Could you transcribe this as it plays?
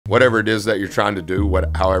Whatever it is that you're trying to do,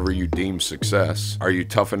 however you deem success, are you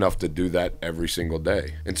tough enough to do that every single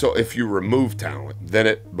day? And so if you remove talent, then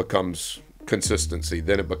it becomes consistency,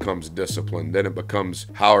 then it becomes discipline, then it becomes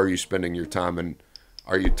how are you spending your time, and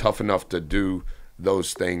are you tough enough to do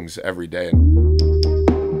those things every day?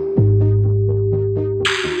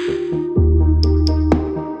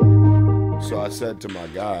 So I said to my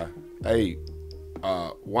guy, hey,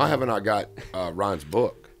 why haven't I got Ryan's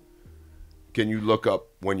book? Can you look up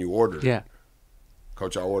when you ordered it? Yeah.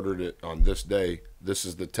 Coach, I ordered it on this day. This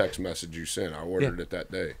is the text message you sent. I ordered it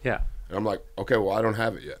that day. Yeah. And I'm like, okay, well, I don't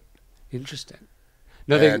have it yet. Interesting.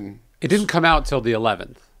 No, it didn't come out till the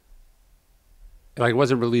 11th. Like, it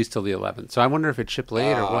wasn't released till the 11th. So I wonder if it shipped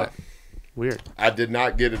late or what. Weird. I did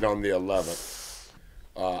not get it on the 11th.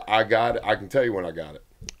 I can tell you when I got it.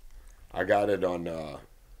 I got it on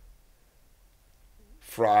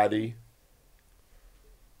Friday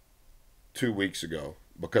 2 weeks ago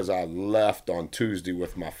because I left on Tuesday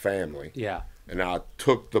with my family. Yeah. And I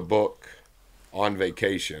took the book on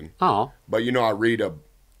vacation. Oh. But I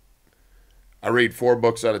read 4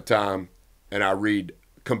 books at a time, and I read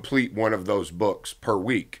complete one of those books per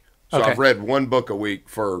week. So Okay. I've read 1 book a week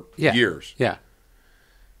for years. Yeah.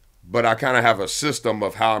 But I kind of have a system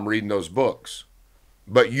of how I'm reading those books.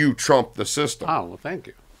 But you trump the system. Oh, well, thank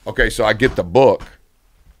you. Okay, so I get the book.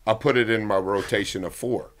 I put it in my rotation of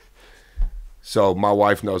 4. So my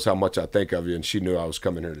wife knows how much I think of you, and she knew I was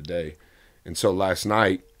coming here today. And so last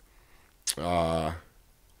night,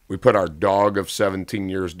 we put our dog of 17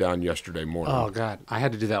 years down yesterday morning. Oh, God. I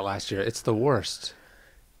had to do that last year. It's the worst.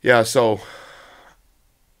 Yeah, so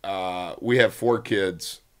we have 4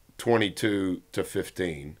 kids, 22 to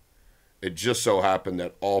 15. It just so happened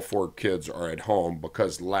that all 4 kids are at home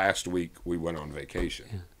because last week we went on vacation.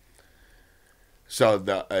 Yeah. So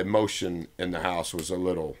the emotion in the house was a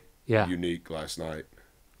little unique last night.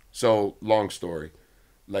 So long story,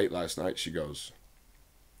 late last night she goes,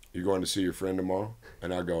 "You going to see your friend tomorrow?"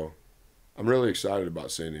 And I go, "I'm really excited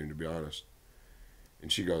about seeing him, to be honest." And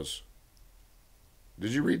she goes,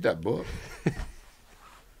 "Did you read that book?"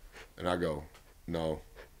 And I go, "No."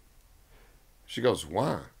 She goes,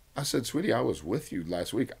 "Why?" I said, "Sweetie, I was with you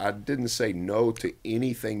last week. I didn't say no to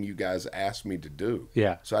anything you guys asked me to do."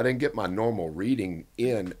 Yeah. So I didn't get my normal reading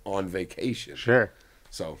in on vacation. Sure.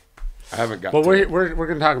 So I haven't got. Well, we're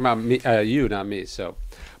going to talk about me, you, not me. So,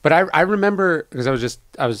 but I remember because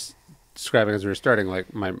I was describing as we were starting, like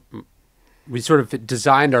we sort of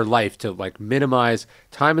designed our life to like minimize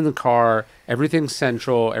time in the car, everything's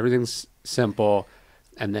central, everything's simple.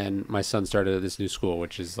 And then my son started at this new school,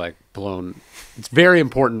 which is like it's very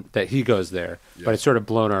important that he goes there, but it's sort of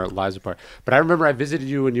blown our lives apart. But I remember I visited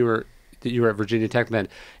you when you were at Virginia Tech then,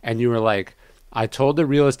 and you were like, I told the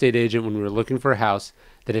real estate agent when we were looking for a house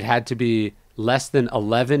that it had to be less than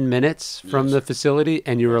 11 minutes from the facility.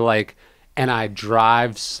 And you were like, and I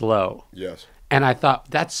drive slow. Yes. And I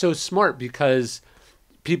thought that's so smart because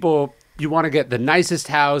you want to get the nicest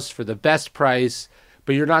house for the best price,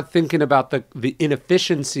 but you're not thinking about the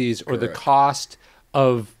inefficiencies or the cost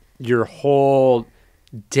of your whole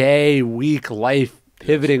day, week, life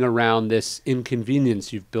pivoting around this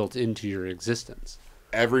inconvenience you've built into your existence.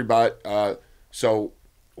 Everybody, so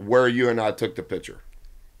where you and I took the picture,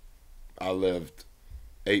 I lived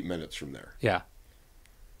 8 minutes from there. Yeah.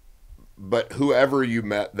 But whoever you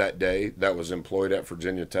met that day that was employed at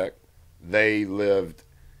Virginia Tech, they lived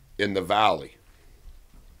in the valley.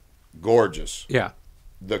 Gorgeous. Yeah.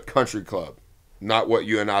 The country club. Not what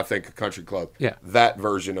you and I think a country club. Yeah. That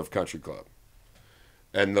version of country club.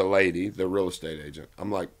 And the lady, the real estate agent,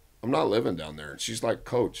 I'm like, I'm not living down there. And she's like,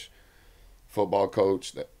 "Coach, football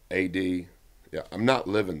coach, the AD. Yeah, I'm not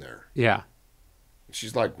living there." Yeah. And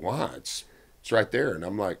she's like, "Why? It's right there." And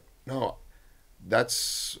I'm like, "No,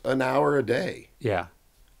 that's an hour a day." Yeah.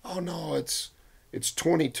 "Oh no, it's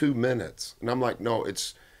 22 minutes." And I'm like, "No,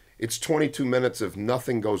 it's 22 minutes if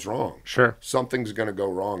nothing goes wrong." Sure. Something's going to go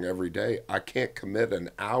wrong every day. I can't commit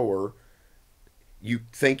an hour. You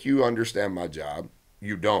think you understand my job.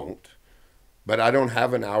 You don't. But I don't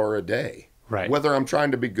have an hour a day. Right. Whether I'm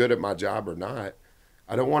trying to be good at my job or not,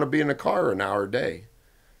 I don't want to be in a car an hour a day.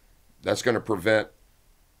 That's going to prevent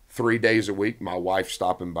 3 days a week my wife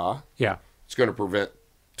stopping by. Yeah. It's going to prevent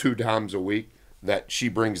 2 times a week that she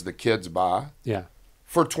brings the kids by. Yeah.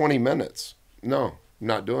 For 20 minutes. No, I'm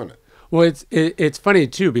not doing it. Well, it's funny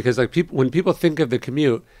too because like when people think of the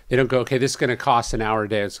commute, they don't go, okay, this is going to cost an hour a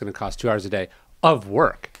day. It's going to cost 2 hours a day of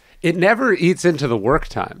work. It never eats into the work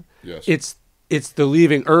time. Yes. It's the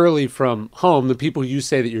leaving early from home, the people you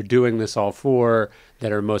say that you're doing this all for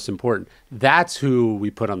that are most important. That's who we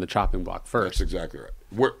put on the chopping block first. That's exactly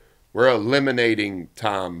right. We're eliminating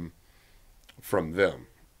time from them.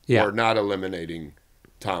 Yeah. We're not eliminating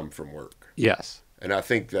time from work. Yes. And I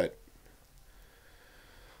think that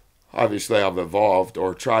obviously I've evolved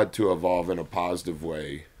or tried to evolve in a positive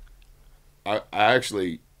way. I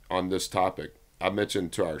actually, on this topic, I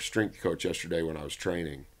mentioned to our strength coach yesterday when I was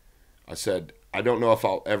training, I said, I don't know if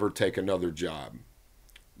I'll ever take another job,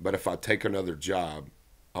 but if I take another job,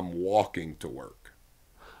 I'm walking to work.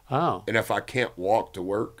 Oh. And if I can't walk to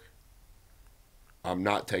work, I'm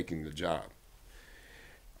not taking the job.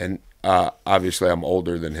 And obviously I'm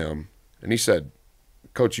older than him. And he said,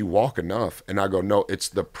 Coach, you walk enough. And I go, no, it's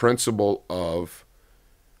the principle of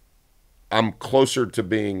I'm closer to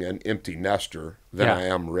being an empty nester than I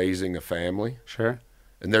am raising a family. Sure.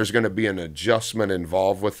 And there's going to be an adjustment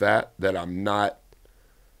involved with that I'm not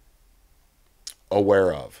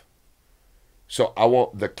aware of. So I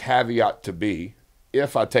want the caveat to be,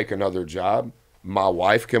 if I take another job, my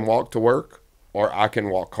wife can walk to work or I can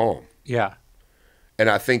walk home. Yeah. And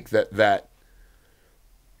I think that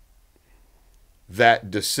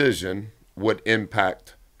decision would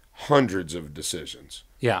impact hundreds of decisions.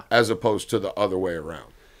 Yeah. As opposed to the other way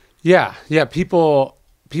around. Yeah. Yeah. People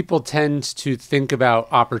tend to think about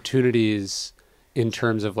opportunities in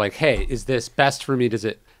terms of like, hey, is this best for me? Does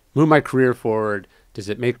it move my career forward? Does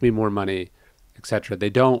it make me more money, etc.?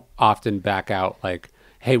 They don't often back out like,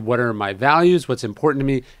 hey, what are my values? What's important to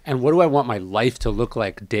me? And what do I want my life to look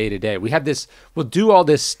like day to day? We'll do all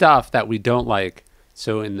this stuff that we don't like.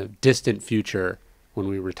 So in the distant future, when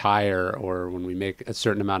we retire or when we make a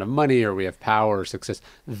certain amount of money or we have power or success,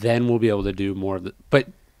 then we'll be able to do more of the,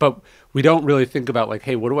 but we don't really think about like,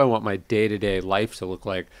 hey, what do I want my day-to-day life to look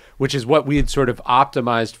like? Which is what we had sort of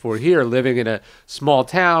optimized for here, living in a small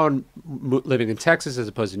town, living in Texas as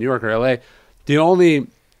opposed to New York or LA. The only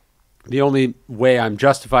way I'm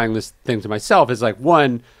justifying this thing to myself is like,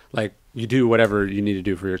 one, like you do whatever you need to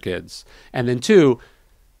do for your kids. And then two,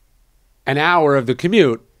 an hour of the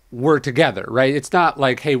commute, we're together, right? It's not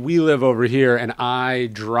like, hey, we live over here and I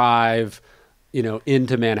drive,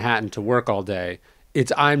 into Manhattan to work all day.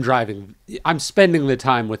 It's I'm spending the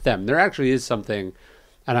time with them. There actually is something,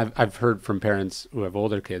 and I've heard from parents who have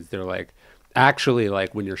older kids, they're like, actually,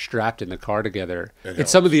 like when you're strapped in the car together,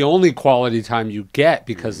 it's some of the only quality time you get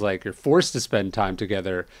because like you're forced to spend time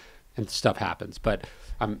together and stuff happens. But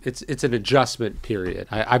it's an adjustment period.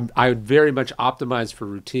 I would very much optimize for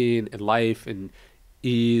routine and life and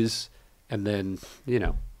ease, and then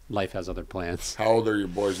life has other plans. How old are your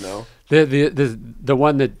boys now? The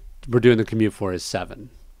one that we're doing the commute for is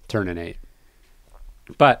 7, turning 8.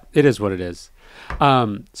 But it is what it is.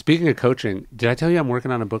 Speaking of coaching, did I tell you I'm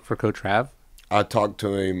working on a book for Coach Rav? I talk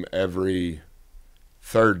to him every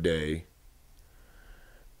third day,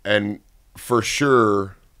 and for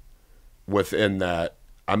sure within that,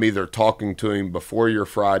 I'm either talking to him before your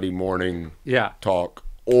Friday morning talk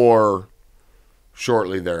or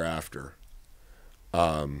shortly thereafter.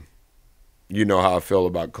 You know how I feel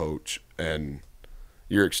about Coach, and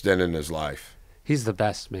you're extending his life. He's the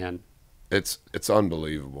best, man. It's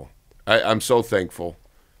unbelievable. I'm so thankful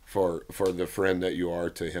for the friend that you are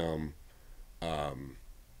to him.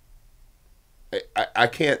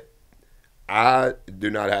 I do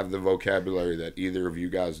not have the vocabulary that either of you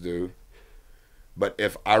guys do, but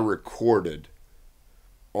if I recorded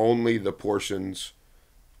only the portions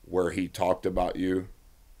where he talked about you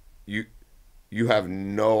have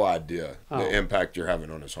no idea the impact you're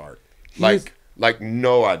having on his heart. Like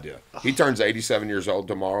no idea. He turns 87 years old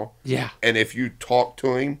tomorrow. Yeah. And if you talk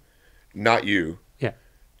to him, not you. Yeah.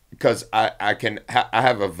 Because I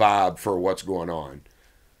have a vibe for what's going on.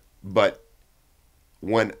 But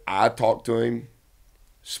when I talk to him,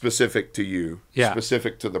 specific to you,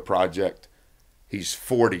 specific to the project, he's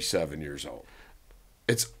 47 years old.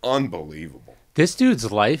 It's unbelievable. This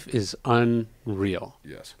dude's life is unreal.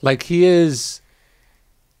 Yes. Like he is.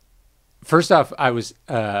 First off, I was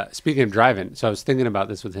speaking of driving, so I was thinking about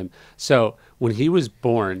this with him. So when he was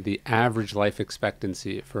born, the average life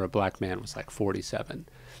expectancy for a black man was like 47.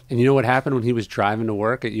 And you know what happened when he was driving to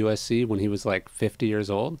work at USC when he was like 50 years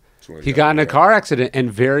old? He got in a car accident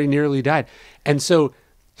and very nearly died. And so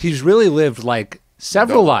he's really lived like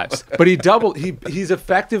several lives, but he's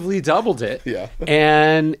effectively doubled it. Yeah.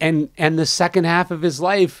 And the second half of his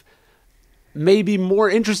life may be more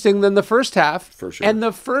interesting than the first half. For sure. And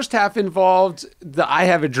the first half involved the I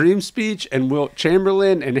Have a Dream speech and Wilt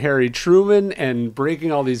Chamberlain and Harry Truman and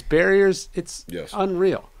breaking all these barriers. It's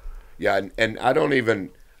unreal. Yeah, and I don't even,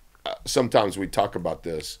 sometimes we talk about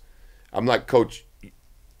this. I'm like, Coach,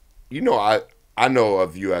 I know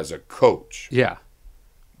of you as a coach. Yeah.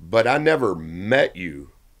 But I never met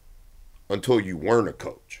you until you weren't a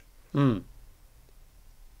coach. Mm.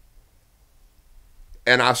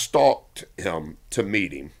 And I stalked him to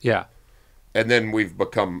meet him. Yeah. And then we've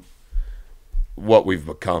become what we've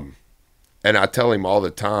become. And I tell him all the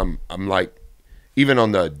time, I'm like, even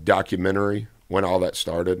on the documentary when all that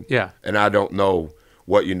started. Yeah. And I don't know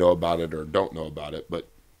what you know about it or don't know about it, but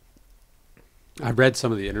I read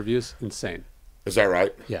some of the interviews. Insane. is that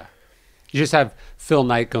right? Yeah. You just have Phil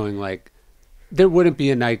Knight going like, there wouldn't be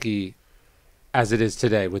a Nike as it is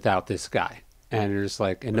today without this guy. And you're just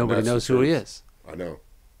like, and nobody that's the knows who he truth. is. I know.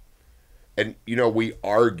 And, you know, we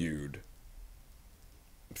argued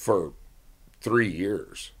for 3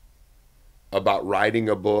 years about writing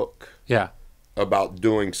a book, Yeah. about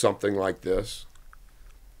doing something like this.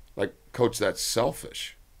 Like, Coach, that's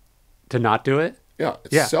selfish. To not do it? Yeah,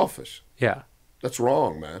 it's Yeah. selfish. Yeah. That's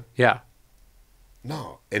wrong, man. Yeah.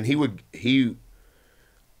 No. And he would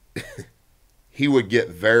get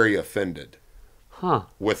very offended Huh.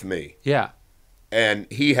 with me. Yeah.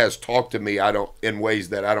 And he has talked to me in ways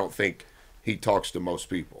that I don't think he talks to most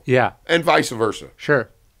people. Yeah. And vice versa. Sure.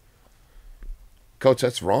 Coach,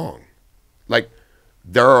 that's wrong. Like,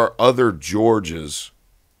 there are other Georges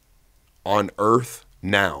on earth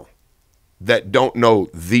now that don't know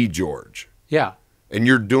the George. Yeah. And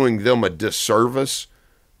you're doing them a disservice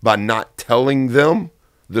by not telling them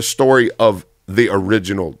the story of the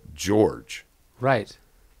original George. Right.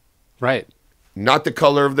 Right. Not the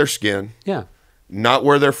color of their skin, Yeah. not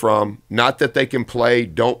where they're from, not that they can play,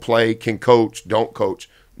 don't play, can coach, don't coach.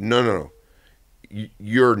 No.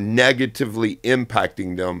 You're negatively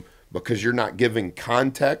impacting them because you're not giving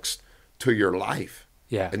context to your life.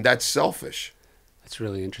 Yeah. And that's selfish. That's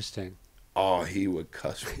really interesting. Oh, he would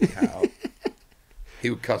cuss me out. He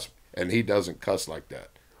would cuss, and he doesn't cuss like that.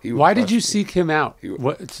 Why did you seek him out?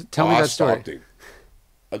 Tell me that story. I stalked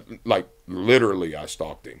him. Like, literally, I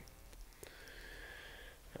stalked him.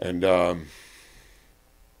 And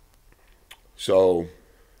so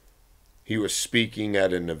he was speaking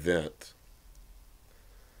at an event.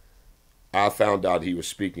 I found out he was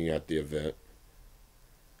speaking at the event.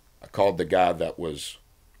 I called the guy that was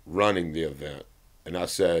running the event, and I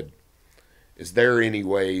said, is there any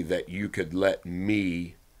way that you could let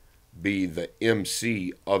me be the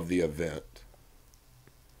MC of the event?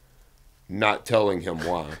 Not telling him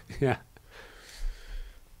why. Yeah.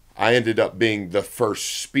 I ended up being the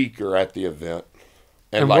first speaker at the event.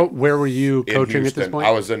 And where were you coaching at this point?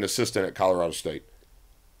 I was an assistant at Colorado State.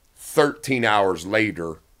 13 hours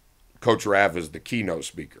later, Coach Rav is the keynote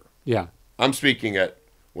speaker. Yeah. I'm speaking at,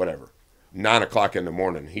 9 o'clock in the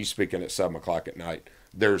morning. He's speaking at 7 o'clock at night.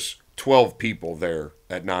 There's 12 people there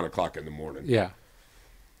at 9 o'clock in the morning. Yeah.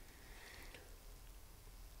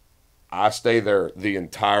 I stay there the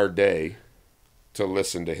entire day to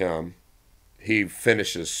listen to him. He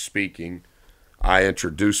finishes speaking. I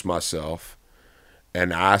introduce myself,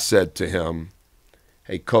 and I said to him,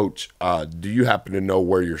 hey, Coach, do you happen to know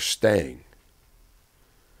where you're staying?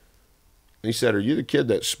 And he said, are you the kid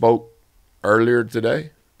that spoke earlier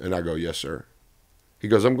today? And I go, yes, sir. He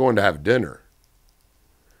goes, I'm going to have dinner.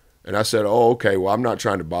 And I said, oh, okay, well, I'm not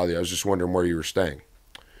trying to bother you. I was just wondering where you were staying.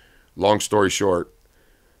 Long story short,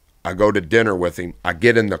 I go to dinner with him. I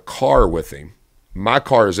get in the car with him. My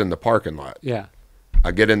car is in the parking lot. Yeah.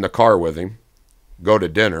 I get in the car with him, go to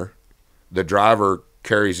dinner. The driver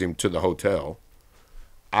carries him to the hotel.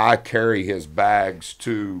 I carry his bags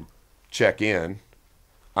to check in.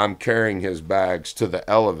 I'm carrying his bags to the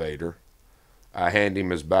elevator. I hand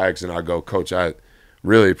him his bags and I go, Coach, I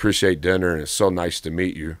really appreciate dinner and it's so nice to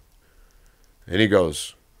meet you. And he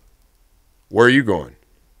goes, where are you going?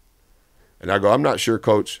 And I go, I'm not sure,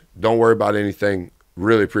 Coach. Don't worry about anything.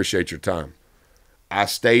 Really appreciate your time. I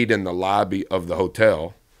stayed in the lobby of the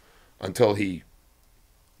hotel until he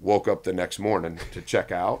woke up the next morning to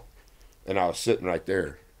check out. And I was sitting right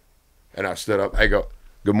there. And I stood up. I go,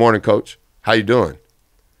 good morning, Coach. How you doing?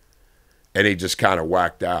 And he just kind of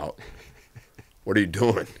whacked out. What are you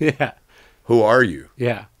doing? Yeah. Who are you?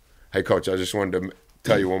 Yeah. Hey, Coach, I just wanted to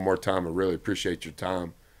tell you one more time, I really appreciate your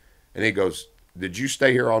time. And he goes, did you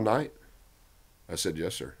stay here all night? I said,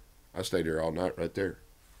 yes, sir. I stayed here all night right there.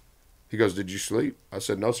 He goes, did you sleep? I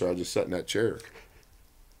said, no, sir. I just sat in that chair.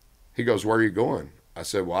 He goes, where are you going? I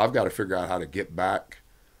said, well, I've got to figure out how to get back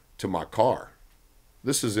to my car.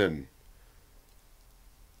 This is in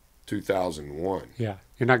 2001. Yeah.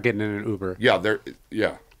 You're not getting in an Uber. Yeah.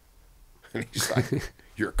 And he's like,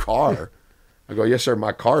 your car? I go, yes, sir.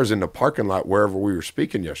 My car is in the parking lot wherever we were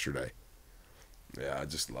speaking yesterday. Yeah, I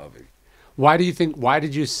just love him. Why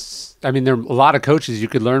did you, I mean, there are a lot of coaches you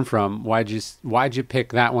could learn from. Why'd you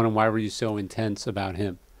pick that one and why were you so intense about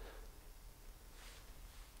him?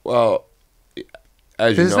 Well,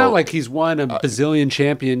 as you It's know, not like he's won a bazillion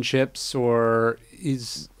championships or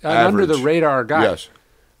he's an under the radar guy. Yes.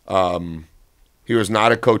 He was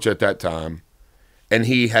not a coach at that time, and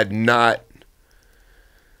he had not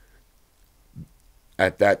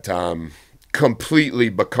at that time completely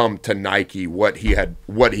become to Nike what he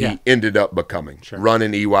ended up becoming,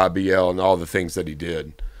 running EYBL and all the things that he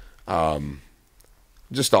did.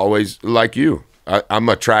 Just always like you. I'm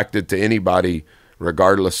attracted to anybody,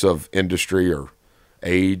 regardless of industry or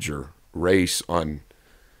age or race, on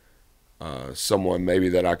someone maybe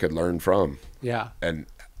that I could learn from. Yeah. And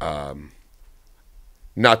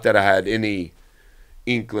not that I had any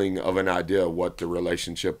inkling of an idea of what the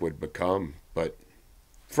relationship would become, but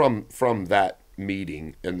from that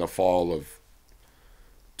meeting in the fall of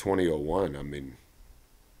 2001, I mean,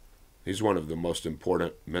 he's one of the most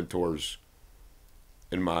important mentors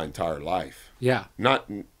in my entire life. Yeah.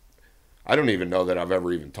 I don't even know that I've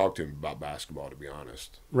ever even talked to him about basketball, to be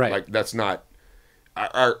honest. Right. Like, that's not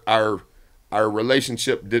our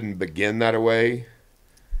relationship didn't begin that way.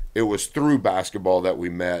 It was through basketball that we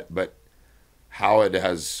met, but how it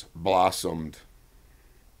has blossomed.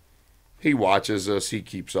 He watches us, he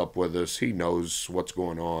keeps up with us, he knows what's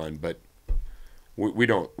going on, but we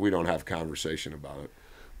don't have conversation about it.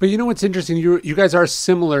 But you know what's interesting? You guys are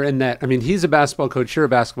similar in that, I mean, he's a basketball coach, you're a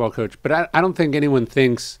basketball coach, but I don't think anyone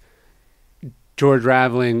thinks George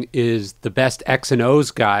Raveling is the best X and O's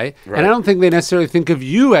guy. Right. And I don't think they necessarily think of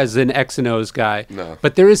you as an X and O's guy. No.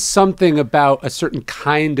 But there is something about a certain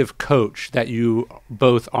kind of coach that you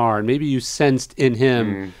both are. And maybe you sensed in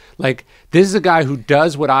him, like, this is a guy who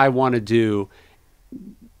does what I want to do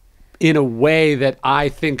in a way that I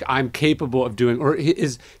think I'm capable of doing. Or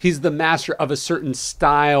he's the master of a certain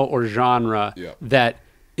style or genre that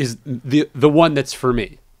is the one that's for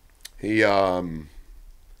me.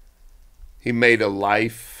 He made a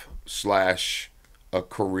life / a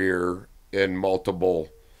career in multiple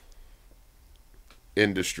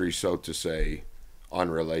industries, so to say, on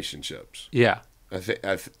relationships. Yeah. I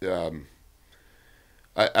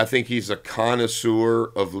think he's a connoisseur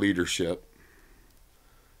of leadership,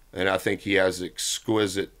 and I think he has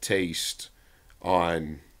exquisite taste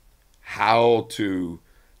on how to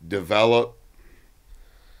develop,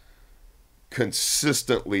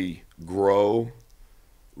 consistently grow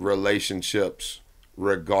relationships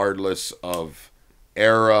regardless of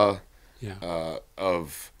era,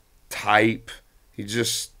 of type. He's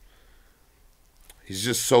just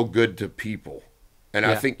so good to people. And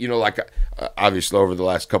I think, like, obviously over the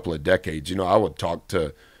last couple of decades, I would talk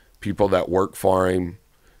to people that work for him,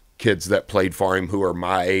 kids that played for him who are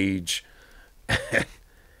my age,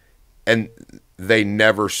 and they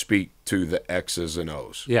never speak to the X's and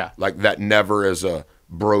O's. Yeah. Like, that never is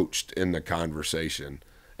broached in the conversation.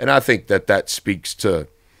 And I think that speaks to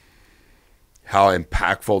how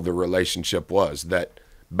impactful the relationship was, that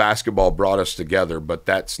basketball brought us together, but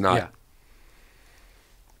that's not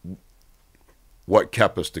what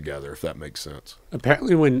kept us together, if that makes sense.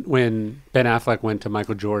 Apparently when Ben Affleck went to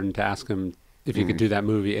Michael Jordan to ask him if he could do that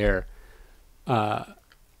movie Air,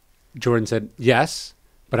 Jordan said, yes,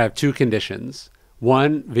 but I have two conditions.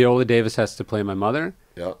 One, Viola Davis has to play my mother,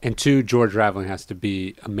 and two, George Raveling has to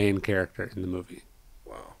be a main character in the movie.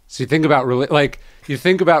 So you think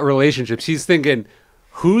about relationships. He's thinking,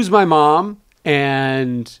 who's my mom?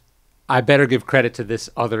 And I better give credit to this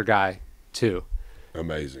other guy too.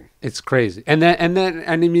 Amazing. It's crazy. And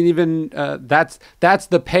I mean, even that's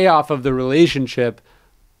the payoff of the relationship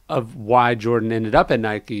of why Jordan ended up at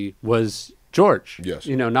Nike was George. Yes.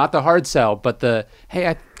 Not the hard sell, but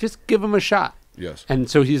I just give him a shot. Yes. And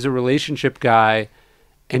so he's a relationship guy.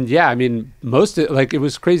 And I mean, it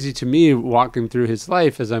was crazy to me walking through his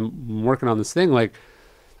life as I'm working on this thing. Like,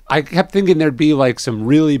 I kept thinking there'd be like some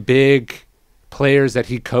really big players that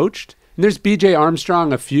he coached. And there's BJ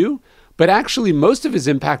Armstrong, a few, but actually most of his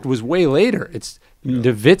impact was way later. It's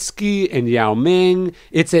Nowitzki and Yao Ming.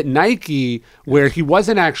 It's at Nike where he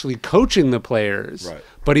wasn't actually coaching the players,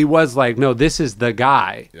 but he was like, no, this is the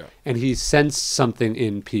guy. Yeah. And he sensed something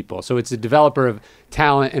in people. So it's a developer of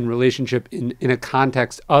talent and relationship in a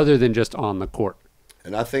context other than just on the court.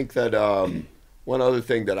 And I think that one other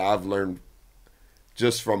thing that I've learned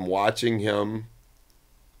just from watching him,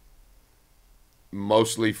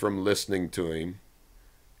 mostly from listening to him,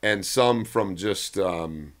 and some from just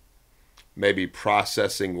maybe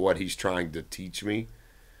processing what he's trying to teach me,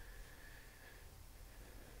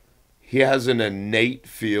 he has an innate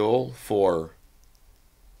feel for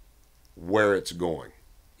where it's going.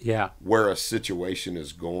 Yeah. Where a situation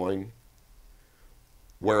is going,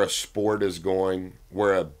 where a sport is going,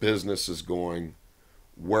 where a business is going,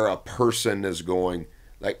 where a person is going.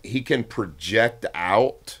 like he can project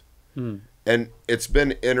out. And it's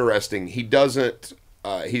been interesting. He doesn't,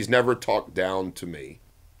 he's never talked down to me,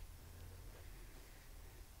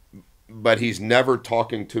 but he's never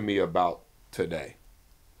talking to me about today,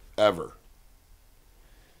 ever.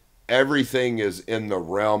 Everything is in the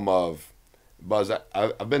realm of, Buzz,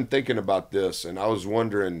 I've been thinking about this, and I was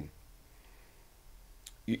wondering,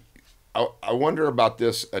 I wonder about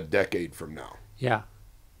this a decade from now. Yeah.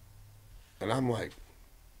 And I'm like,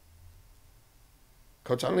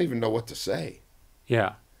 Coach, I don't even know what to say.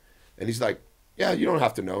 Yeah. And he's like, yeah, you don't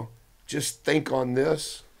have to know. Just think on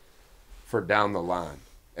this for down the line.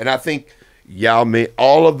 And I think, Yao Ming,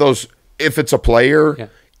 all of those, if it's a player,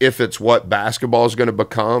 if it's what basketball is going to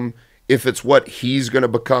become, if it's what he's going to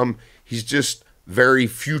become, he's just very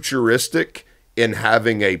futuristic in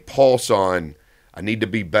having a pulse on, I need to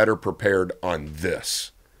be better prepared on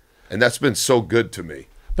this. And that's been so good to me.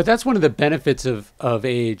 But that's one of the benefits of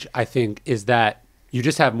age, I think, is that you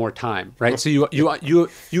just have more time, right? So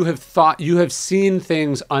you have seen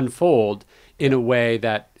things unfold in a way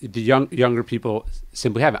that the younger people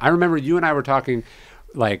simply haven't. I remember you and I were talking,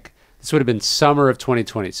 like, this would have been summer of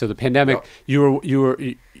 2020. So the pandemic, you were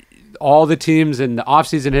all the teams and the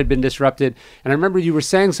offseason had been disrupted. And I remember you were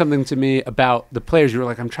saying something to me about the players. You were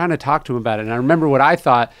like, I'm trying to talk to them about it. And I remember what I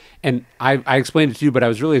thought, and I explained it to you, but I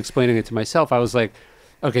was really explaining it to myself. I was like,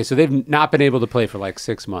 okay, so they've not been able to play for like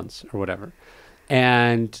 6 months or whatever.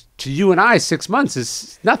 And to you and I, 6 months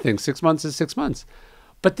is nothing. 6 months is 6 months.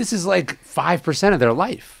 But this is like 5% of their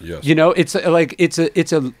life. Yes. You know, it's like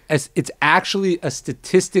it's actually a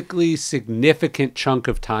statistically significant chunk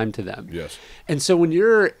of time to them. Yes. And so when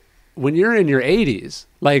you're in your 80s,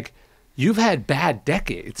 like, you've had bad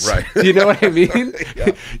decades. Right. You know what I mean?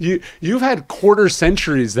 Yeah. You've had quarter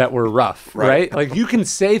centuries that were rough, right? Like, you can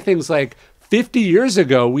say things like, 50 years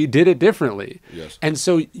ago, we did it differently. Yes. And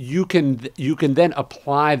so you can then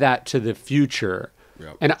apply that to the future.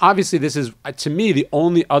 Yep. And obviously this is, to me, the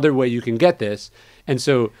only other way you can get this. And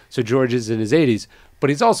so George is in his 80s, but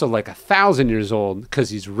he's also like 1,000 years old because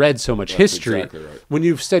he's read so much history. Exactly right. When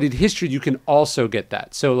you've studied history, you can also get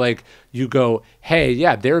that. So like you go, hey,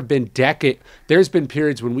 yeah, there's been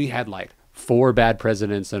periods when we had like 4 bad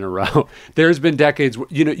presidents in a row. There's been decades where,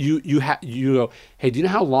 you know, you go, hey, do you know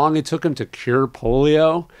how long it took him to cure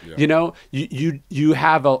polio? Yeah. You know, you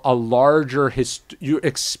have a larger you're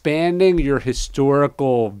expanding your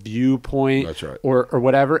historical viewpoint. That's right. or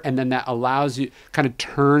whatever, and then that allows you, kind of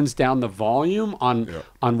turns down the volume on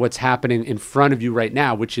what's happening in front of you right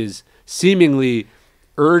now, which is seemingly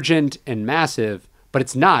urgent and massive, but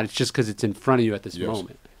it's not. It's just because it's in front of you at this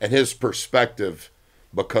moment. And his perspective,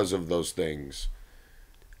 because of those things,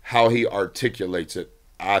 how he articulates it,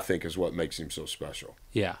 I think, is what makes him so special.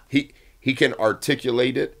 Yeah. He can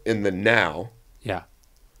articulate it in the now. Yeah.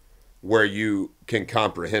 Where you can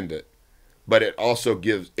comprehend it. But it also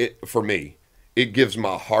gives it, for me, it gives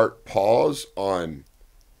my heart pause on,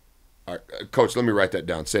 Coach, let me write that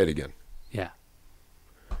down. Say it again. Yeah.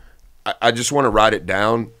 I just want to write it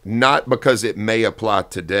down, not because it may apply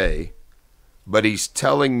today, but he's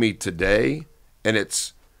telling me today, and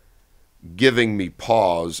it's giving me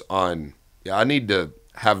pause on, I need to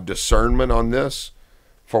have discernment on this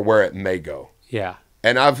for where it may go. Yeah.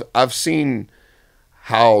 And I've seen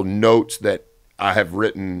how notes that I have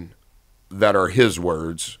written that are his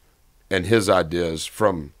words and his ideas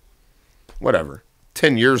from whatever,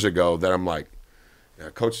 10 years ago, that I'm like, yeah,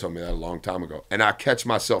 Coach told me that a long time ago. And I catch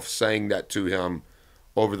myself saying that to him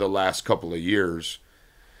over the last couple of years.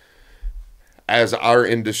 As our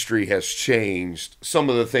industry has changed, some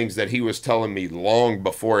of the things that he was telling me long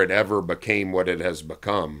before it ever became what it has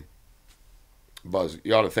become. Buzz,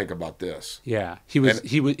 you ought to think about this. Yeah, he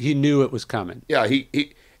knew it was coming. Yeah,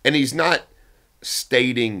 and he's not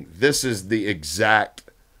stating this is the exact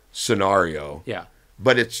scenario. Yeah,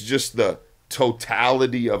 but it's just the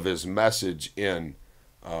totality of his message in,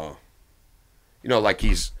 like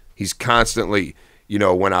he's constantly,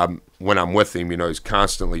 when I'm with him, he's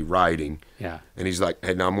constantly writing. Yeah. And he's like,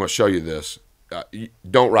 hey, now I'm going to show you this.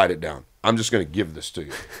 Don't write it down. I'm just going to give this to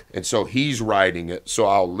you. And so he's writing it, so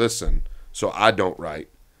I'll listen, so I don't write.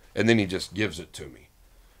 And then he just gives it to me.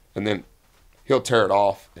 And then he'll tear it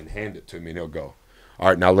off and hand it to me, and he'll go, all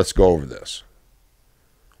right, now let's go over this.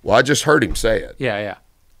 Well, I just heard him say it. Yeah, yeah.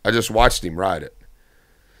 I just watched him write it.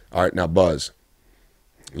 All right, now, Buzz,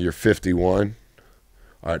 you're 51.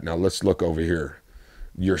 All right, now let's look over here.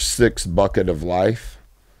 Your 6th bucket of life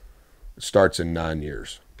starts in 9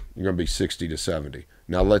 years. You're going to be 60 to 70.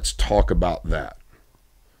 Now let's talk about that.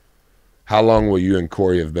 How long will you and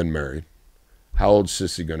Corey have been married? How old's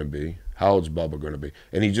Sissy going to be? How old's Bubba going to be?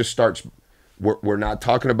 And he just starts we're not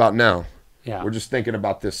talking about now. Yeah. We're just thinking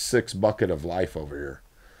about this 6 bucket of life over here.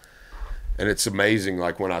 And it's amazing,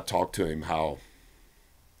 like when I talk to him, how,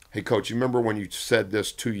 hey, Coach, you remember when you said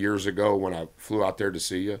this 2 years ago when I flew out there to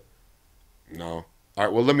see you? No. All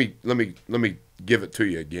right, well, let me give it to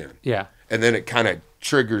you again. Yeah. And then it kind of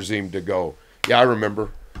triggers him to go, yeah, I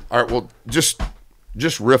remember. All right, well, just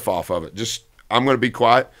riff off of it. I'm going to be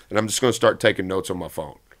quiet, and I'm just going to start taking notes on my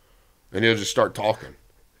phone. And he'll just start talking,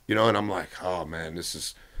 and I'm like, oh, man,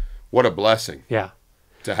 what a blessing. Yeah.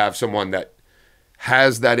 To have someone that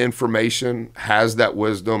has that information, has that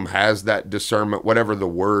wisdom, has that discernment, whatever the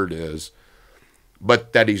word is,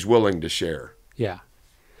 but that he's willing to share. Yeah.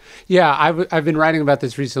 Yeah, I've been writing about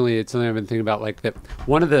this recently. It's something I've been thinking about, like that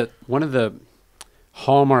one of the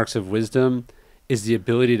hallmarks of wisdom is the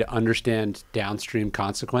ability to understand downstream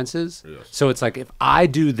consequences. Yes. So it's like, if I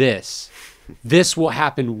do this, this will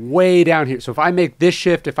happen way down here. So if I make this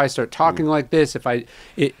shift, if I start talking like this,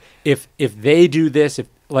 if they do this,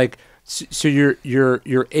 so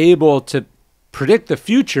you're able to predict the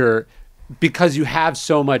future because you have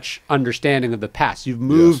so much understanding of the past. You've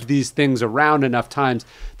moved these things around enough times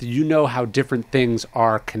that you know how different things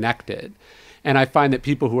are connected. And I find that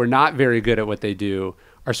people who are not very good at what they do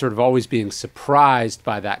are sort of always being surprised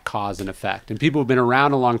by that cause and effect. And people who've been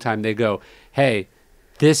around a long time, they go, hey,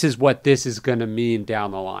 this is what this is going to mean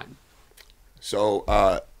down the line. So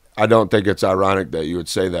I don't think it's ironic that you would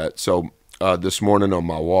say that. So this morning on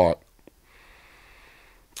my walk,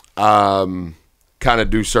 kind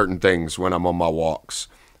of do certain things when I'm on my walks.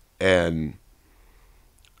 And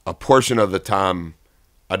a portion of the time,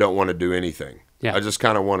 I don't want to do anything. Yeah. I just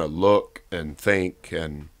kind of want to look and think.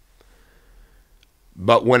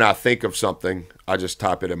 But when I think of something, I just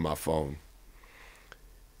type it in my phone.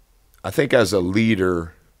 I think as a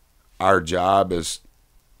leader, our job is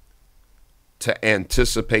to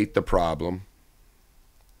anticipate the problem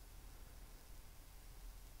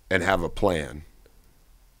and have a plan.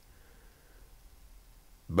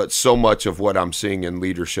 But so much of what I'm seeing in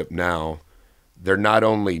leadership now, they're not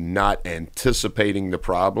only not anticipating the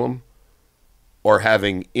problem or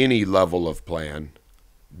having any level of plan,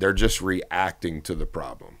 they're just reacting to the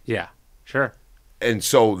problem. Yeah, sure. And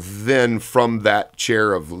so then from that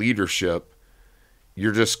chair of leadership,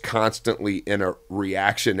 you're just constantly in a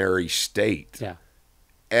reactionary state. Yeah.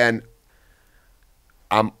 And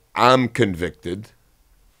I'm convicted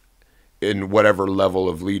in whatever level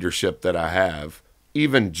of leadership that I have,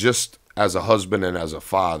 even just as a husband and as a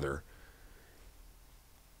father,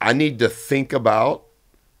 I need to think about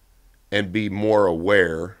and be more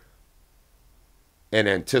aware and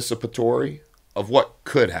anticipatory of what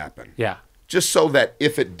could happen. Yeah. Just so that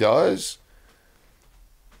if it does,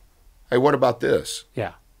 hey, what about this?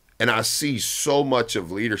 Yeah. And I see so much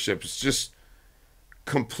of leadership, it's just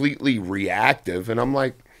completely reactive. And I'm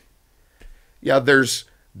like, yeah, there's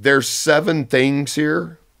 7 things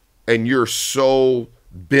here, and you're so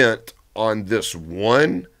bent on this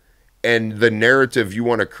one, and the narrative you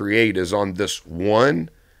want to create is on this one,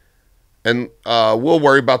 and we'll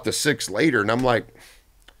worry about the 6 later. And I'm like,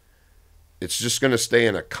 it's just going to stay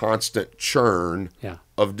in a constant churn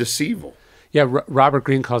of deceival. Yeah, Robert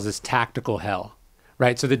Greene calls this tactical hell,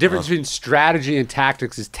 right? So the difference between strategy and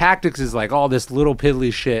tactics is like all this little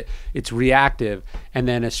piddly shit. It's reactive. And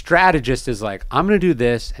then a strategist is like, I'm going to do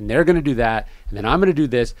this, and they're going to do that, and then I'm going to do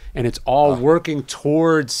this, and it's all working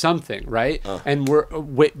towards something, right? And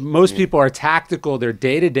most people are tactical. They're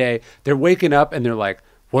day-to-day. They're waking up, and they're like,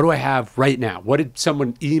 what do I have right now? What did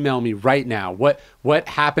someone email me right now? What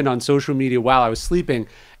happened on social media while I was sleeping?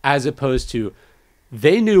 As opposed to,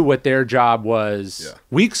 they knew what their job was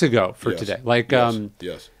weeks ago for today. Like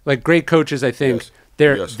like great coaches, I think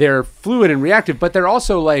they're fluid and reactive, but they're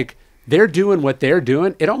also like, they're doing what they're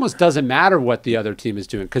doing. It almost doesn't matter what the other team is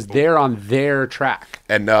doing because they're on their track.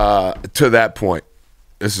 And to that point,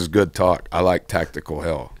 this is good talk. I like tactical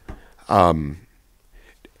hell.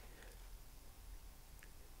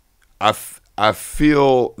 I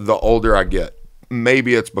feel the older I get,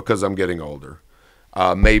 maybe it's because I'm getting older.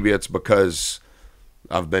 Maybe it's because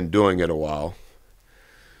I've been doing it a while.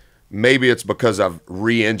 Maybe it's because I've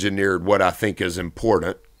re-engineered what I think is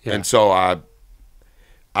important. Yeah. And so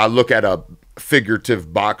I look at a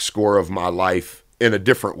figurative box score of my life in a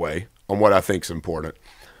different way on what I think is important.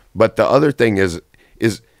 But the other thing is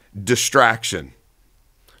distraction.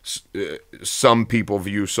 Some people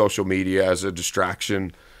view social media as a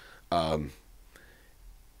distraction.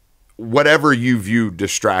 Whatever you view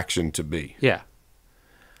distraction to be. Yeah.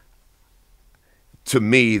 To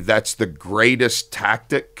me, that's the greatest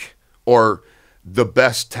tactic or the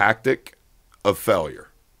best tactic of failure.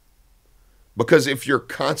 Because if you're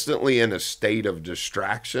constantly in a state of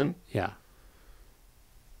distraction, Yeah.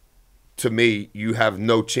 to me, you have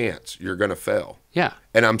no chance. You're going to fail. Yeah.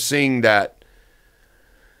 And I'm seeing that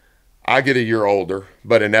I get a year older,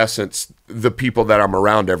 but in essence, the people that I'm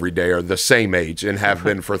around every day are the same age and have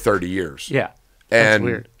been for 30 years. Yeah. That's And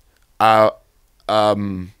weird. I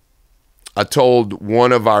told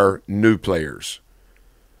one of our new players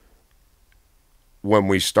when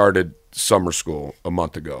we started summer school a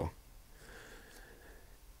month ago,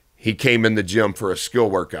 he came in the gym for a skill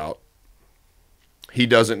workout. He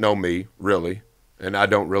doesn't know me, really, and I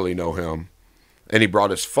don't really know him. And he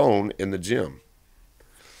brought his phone in the gym.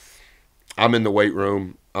 I'm in the weight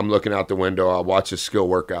room. I'm looking out the window. I watch his skill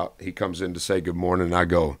workout. He comes in to say good morning, and I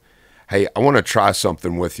go, hey, I want to try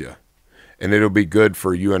something with you. And it'll be good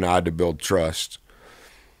for you and I to build trust.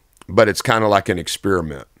 But it's kind of like an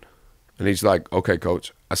experiment. And he's like, okay,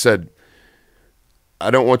 coach. I said, I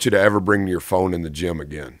don't want you to ever bring your phone in the gym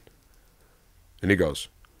again. And he goes,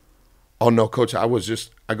 oh, no, coach, I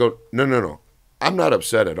go, no. I'm not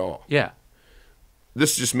upset at all. Yeah.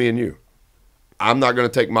 This is just me and you. I'm not going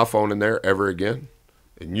to take my phone in there ever again.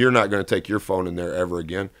 And you're not going to take your phone in there ever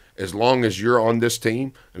again. As long as you're on this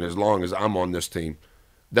team and as long as I'm on this team,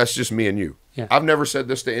 that's just me and you. Yeah. I've never said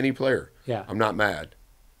this to any player. Yeah. I'm not mad.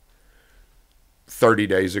 30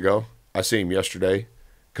 days ago, I see him yesterday,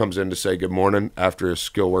 comes in to say good morning after his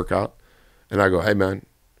skill workout. And I go, hey, man,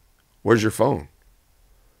 where's your phone?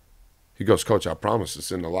 He goes, coach, I promise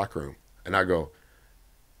it's in the locker room. And I go,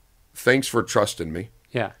 thanks for trusting me.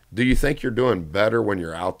 Yeah. Do you think you're doing better when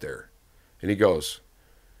you're out there? And he goes,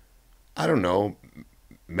 I don't know,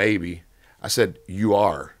 maybe. I said, you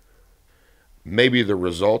are. Maybe the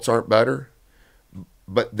results aren't better,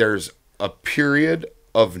 but there's a period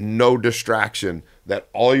of no distraction that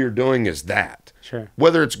all you're doing is that. Sure.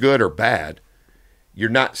 Whether it's good or bad, you're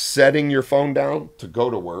not setting your phone down to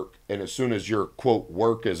go to work, and as soon as your, quote,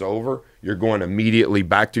 work is over, you're going immediately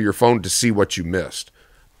back to your phone to see what you missed.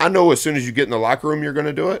 I know as soon as you get in the locker room, you're going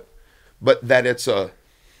to do it, but that it's a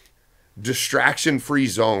distraction-free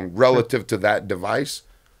zone relative to that device,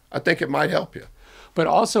 I think it might help you. But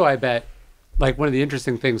also, I bet, like, one of the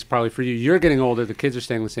interesting things probably for you, you're getting older, the kids are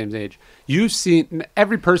staying the same age. You've seen,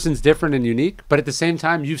 every person's different and unique, but at the same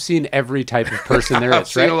time, you've seen every type of person there I've is,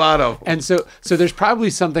 seen right? a lot of them. And so there's probably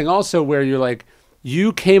something also where you're like,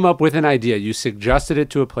 you came up with an idea, you suggested it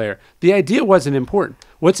to a player. The idea wasn't important.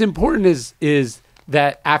 What's important is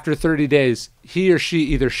that after 30 days, he or she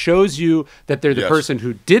either shows you that they're the Yes. person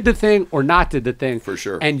who did the thing or not did the thing. For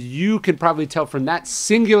sure. And you can probably tell from that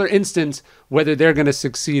singular instance whether they're going to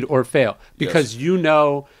succeed or fail. Because Yes. you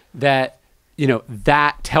know that,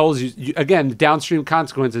 that tells you, again, the downstream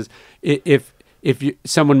consequences. If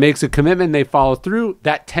someone makes a commitment, they follow through,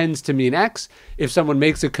 that tends to mean X. If someone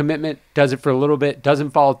makes a commitment, does it for a little bit,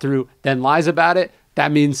 doesn't follow through, then lies about it, that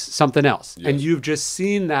means something else. Yes. And you've just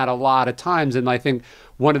seen that a lot of times. And I think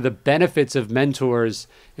one of the benefits of mentors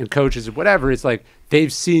and coaches or whatever is like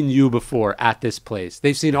they've seen you before at this place.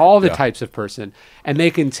 They've seen all the types of person, and they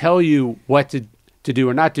can tell you what to do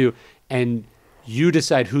or not do. And you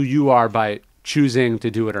decide who you are by choosing to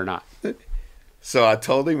do it or not. So I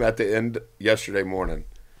told him at the end yesterday morning,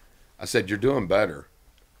 I said, you're doing better,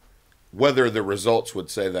 whether the results would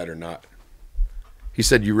say that or not. He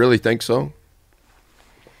said, you really think so?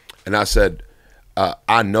 And I said,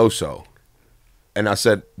 I know so. And I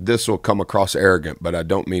said, this will come across arrogant, but I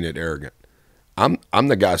don't mean it arrogant. I'm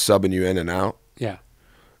the guy subbing you in and out. Yeah.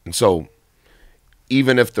 And so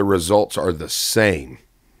even if the results are the same,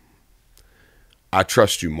 I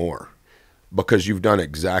trust you more because you've done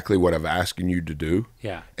exactly what I've asking you to do.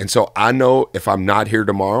 Yeah. And so I know if I'm not here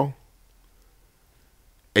tomorrow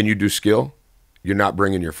and you do skill, you're not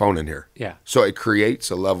bringing your phone in here. Yeah. So it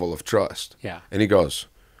creates a level of trust. Yeah. And he goes,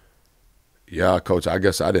 yeah, coach, I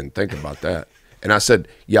guess I didn't think about that. And I said,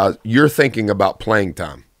 yeah, you're thinking about playing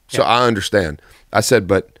time. So I understand. I said,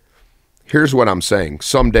 but here's what I'm saying.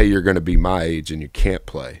 Someday you're going to be my age and you can't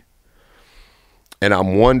play. And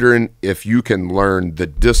I'm wondering if you can learn the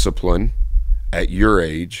discipline at your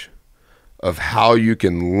age of how you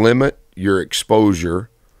can limit your exposure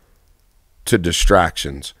to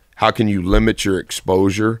distractions. How can you limit your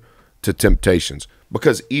exposure to temptations?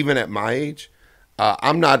 Because even at my age,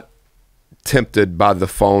 I'm not tempted by the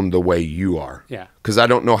phone the way you are. Yeah. Because I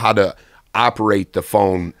don't know how to operate the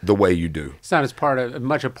phone the way you do. It's not as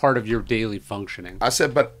much a part of your daily functioning. I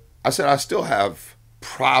said I still have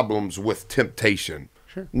problems with temptation.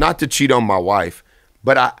 Sure. Not to cheat on my wife,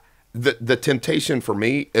 but the temptation for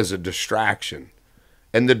me is a distraction.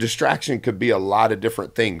 And the distraction could be a lot of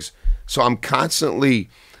different things. So I'm constantly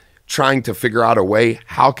trying to figure out a way,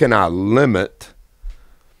 how can I limit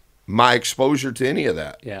my exposure to any of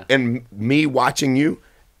that? Yeah. And me watching you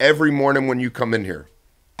every morning when you come in here,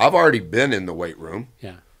 I've already been in the weight room.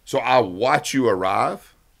 Yeah. So I watch you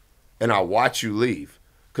arrive and I watch you leave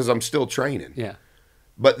because I'm still training. Yeah.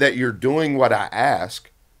 But that you're doing what I ask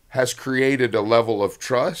has created a level of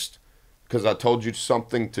trust because I told you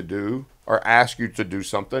something to do or asked you to do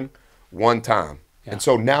something one time. Yeah. And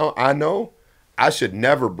so now I know I should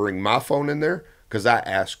never bring my phone in there because I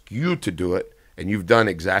asked you to do it and you've done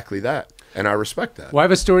exactly that. And I respect that. Well, I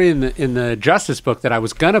have a story in the justice book that I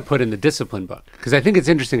was gonna put in the discipline book because I think it's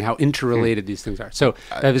interesting how interrelated these things are. So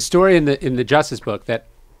I have a story in the justice book that,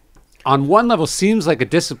 on one level, seems like a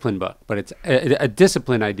discipline book, but it's a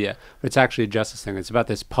discipline idea, but it's actually a justice thing. It's about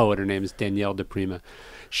this poet. Her name is Danielle de Prima.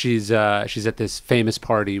 She's at this famous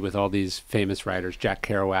party with all these famous writers, Jack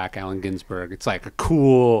Kerouac, Allen Ginsberg. It's like a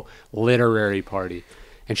cool literary party,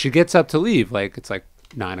 and she gets up to leave. Like it's like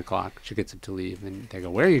 9 o'clock. She gets up to leave, and they go,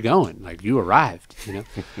 "Where are you going? Like you arrived, you know?"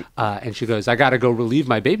 And she goes, "I got to go relieve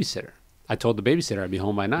my babysitter. I told the babysitter I'd be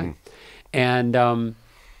home by 9." And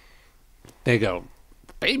they go,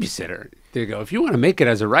 "Babysitter?" They go, "If you want to make it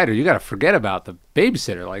as a writer, you got to forget about the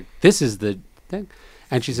babysitter. Like this is the thing."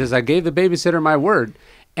 And she says, "I gave the babysitter my word."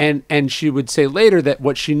 And she would say later that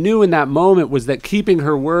what she knew in that moment was that keeping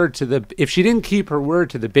her word if she didn't keep her word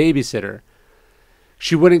to the babysitter,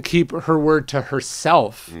 she wouldn't keep her word to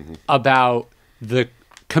herself about the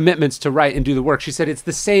commitments to write and do the work. She said it's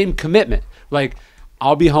the same commitment. Like,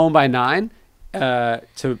 I'll be home by 9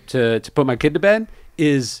 to put my kid to bed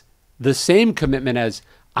is the same commitment as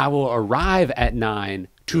I will arrive at 9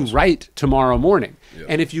 to write tomorrow morning. Yes.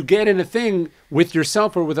 And if you get in a thing with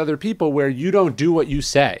yourself or with other people where you don't do what you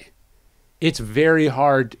say, it's very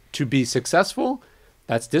hard to be successful.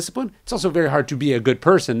 That's discipline. It's also very hard to be a good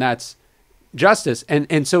person. That's justice.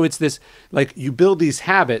 And so it's this, like, you build these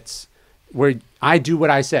habits where I do what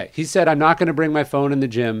I say. He said, I'm not going to bring my phone in the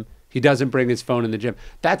gym. He doesn't bring his phone in the gym.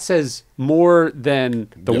 That says more than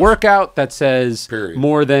the workout. That says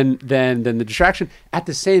more than the distraction. At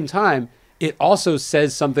the same time, it also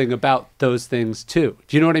says something about those things too.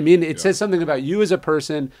 Do you know what I mean? It says something about you as a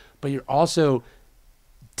person, but you're also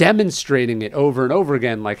demonstrating it over and over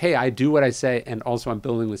again. Like, hey, I do what I say, and also I'm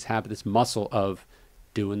building this habit, this muscle of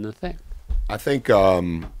doing the thing. I think I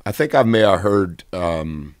may have heard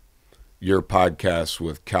your podcast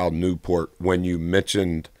with Cal Newport when you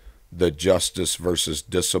mentioned the justice versus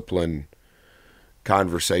discipline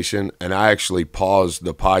conversation, and I actually paused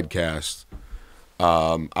the podcast.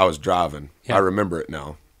 I was driving. Yeah. I remember it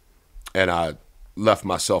now. And I left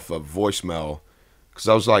myself a voicemail because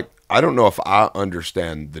I was like, I don't know if I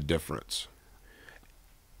understand the difference.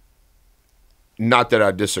 Not that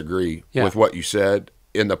I disagree with what you said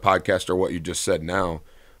in the podcast or what you just said now,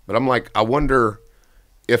 but I'm like, I wonder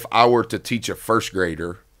if I were to teach a first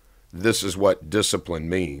grader, this is what discipline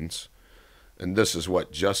means, and this is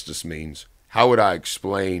what justice means, how would I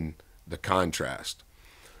explain the contrast?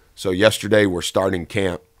 So yesterday we're starting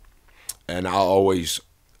camp, and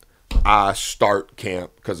I start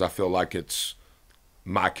camp because I feel like it's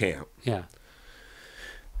my camp. Yeah.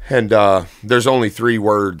 And there's only 3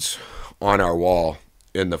 words on our wall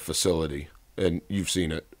in the facility, and you've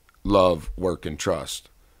seen it: love, work, and trust.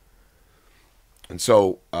 And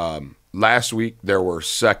so last week there were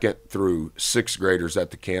 2nd through 6th graders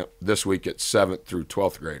at the camp. This week it's 7th through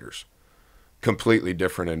 12th graders. Completely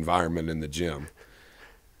different environment in the gym.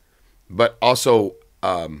 But also,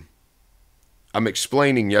 I'm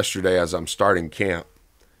explaining yesterday as I'm starting camp,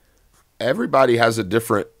 everybody has a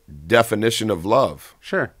different definition of love.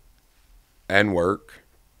 Sure. And work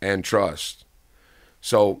and trust.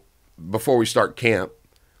 So before we start camp,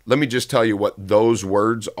 let me just tell you what those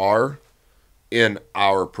words are in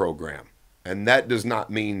our program. And that does not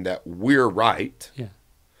mean that we're right. Yeah.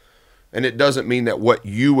 And it doesn't mean that what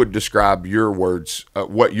you would describe your words,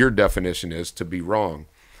 what your definition is, to be wrong.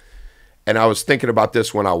 And I was thinking about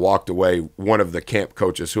this when I walked away. One of the camp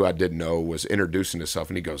coaches who I didn't know was introducing himself,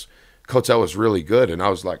 and he goes, "Coach, that was really good." And I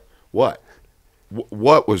was like, "What?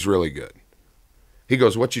 What was really good?" He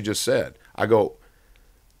goes, "What you just said." I go,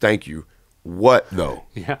 "Thank you. What though?"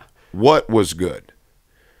 Yeah. What was good?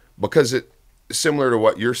 Because it similar to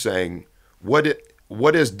what you're saying, what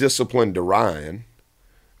is discipline to Ryan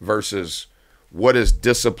versus what is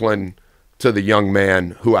discipline to the young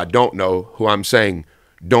man who I don't know, who I'm saying,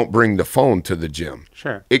 don't bring the phone to the gym.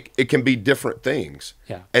 Sure. It can be different things.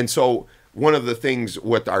 Yeah. And so one of the things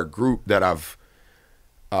with our group that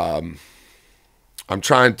I'm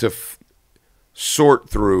trying to sort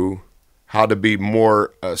through how to be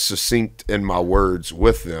more succinct in my words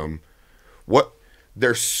with them.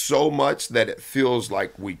 there's so much that it feels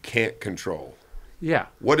like we can't control. Yeah.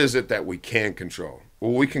 What is it that we can control?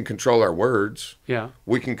 Well, we can control our words. Yeah.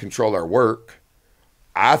 We can control our work.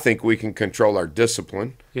 I think we can control our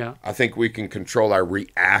discipline. Yeah. I think we can control our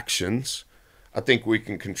reactions. I think we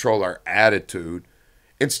can control our attitude.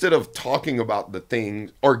 Instead of talking about the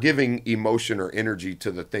things or giving emotion or energy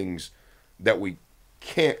to the things that we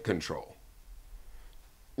can't control,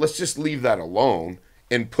 let's just leave that alone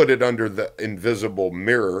and put it under the invisible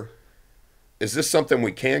mirror. Is this something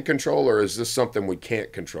we can control, or is this something we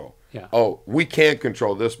can't control? Yeah. Oh, we can't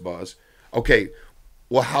control this, Buzz. Okay,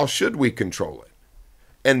 well, how should we control it?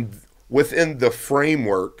 And within the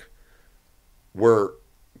framework, we're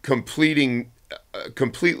completely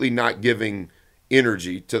not giving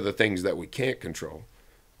energy to the things that we can't control,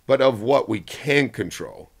 but of what we can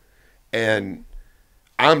control. And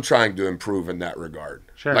I'm trying to improve in that regard.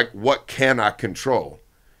 Sure. Like, what can I control?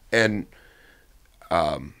 And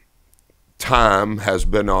time's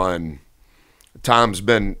been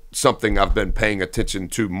something I've been paying attention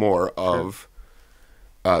to more of,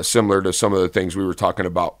 similar to some of the things we were talking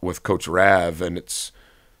about with Coach Rav. And it's,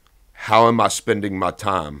 how am I spending my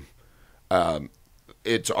time?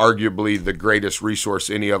 It's arguably the greatest resource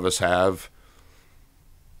any of us have,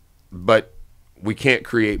 but we can't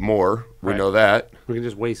create more. We know that. We can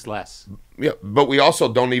just waste less. Yeah, but we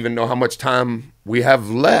also don't even know how much time we have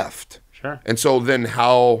left. Sure. And so then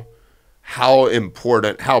how more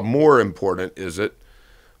important is it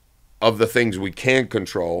of the things we can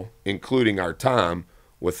control, including our time,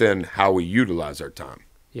 within how we utilize our time?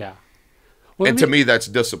 Yeah. Well, and to me, that's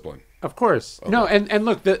discipline. Of course. Okay. No, and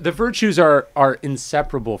look, the virtues are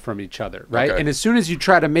inseparable from each other, right? Okay. And as soon as you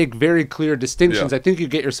try to make very clear distinctions, I think you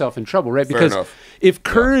get yourself in trouble, right? Because if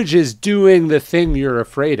courage is doing the thing you're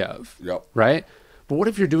afraid of, right? But what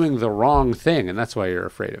if you're doing the wrong thing and that's why you're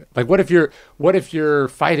afraid of it? Like what if you're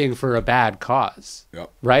fighting for a bad cause,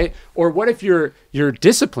 right? Or what if you're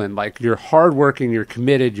disciplined, like you're hardworking, you're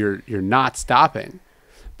committed, you're not stopping,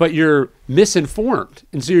 but you're misinformed,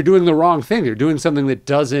 and so you're doing the wrong thing. You're doing something that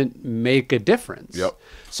doesn't make a difference.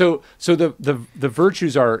 So the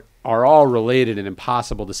virtues are all related and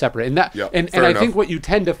impossible to separate. And that and I think what you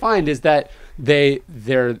tend to find is that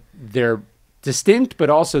they're distinct but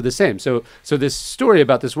also the same. So this story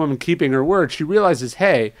about this woman keeping her word, she realizes,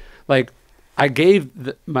 hey, like I gave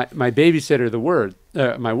my babysitter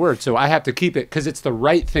my word, so I have to keep it because it's the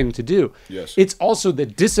right thing to do. Yes. It's also the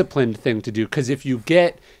disciplined thing to do, because if you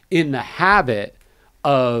get in the habit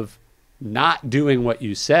of not doing what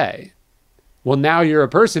you say, well, now you're a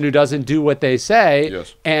person who doesn't do what they say.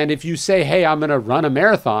 Yes. And if you say, hey, I'm going to run a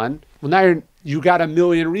marathon, well, now you got a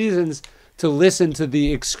million reasons to listen to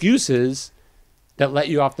the excuses that let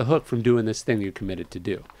you off the hook from doing this thing you committed to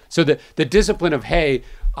do. So the discipline of, hey,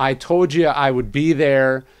 I told you I would be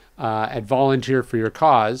there at volunteer for your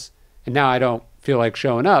cause, and now I don't feel like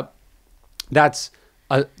showing up, that's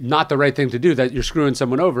not the right thing to do, that you're screwing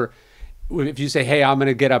someone over. If you say, hey, I'm going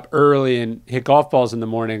to get up early and hit golf balls in the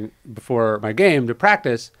morning before my game to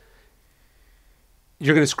practice,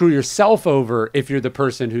 you're going to screw yourself over if you're the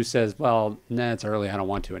person who says, well, nah, it's early, I don't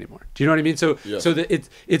want to anymore. Do you know what I mean? So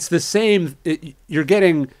it's the same. You're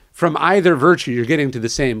getting from either virtue, you're getting to the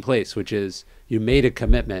same place, which is you made a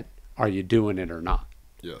commitment. Are you doing it or not?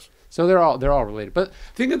 Yes. So they're all related. But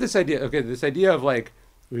think of this idea. Okay, this idea of like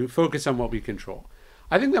we focus on what we control.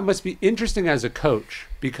 I think that must be interesting as a coach,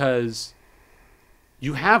 because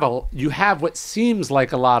you have what seems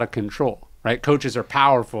like a lot of control, right? Coaches are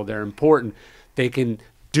powerful. They're important. They can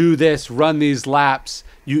do this, run these laps.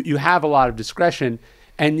 You have a lot of discretion,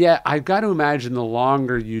 and yet I've got to imagine the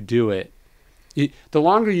longer you do it,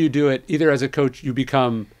 either as a coach you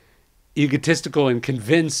become egotistical and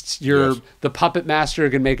convinced you're the puppet master who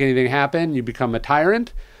can make anything happen. You become a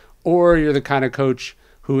tyrant, or you're the kind of coach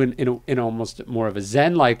who, in almost more of a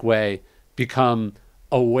Zen-like way, become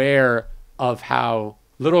aware of how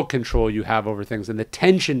little control you have over things, and the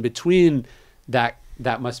tension between that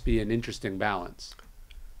must be an interesting balance.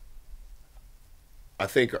 I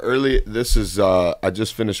think I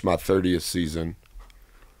just finished my 30th season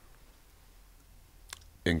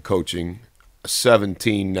in coaching.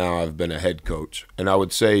 17 now I've been a head coach. And I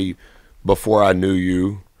would say before I knew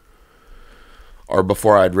you, or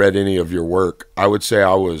before I'd read any of your work, I would say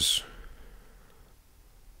I was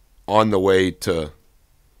on the way to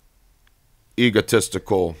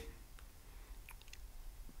egotistical,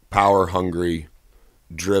 power hungry,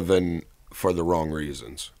 driven for the wrong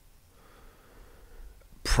reasons.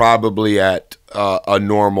 Probably at a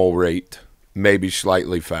normal rate, maybe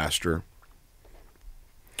slightly faster.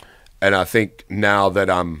 And I think now that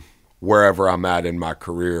I'm wherever I'm at in my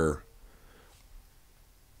career,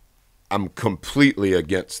 I'm completely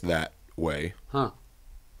against that way. Huh.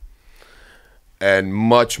 And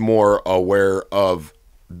much more aware of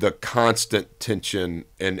the constant tension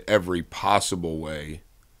in every possible way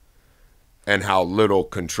and how little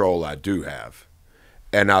control I do have.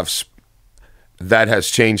 And that has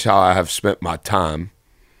changed how I have spent my time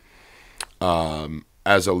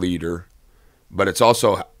as a leader, but it's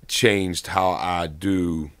also changed how I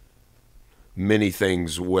do many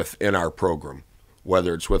things within our program,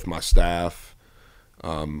 whether it's with my staff,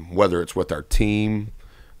 whether it's with our team,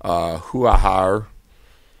 who I hire,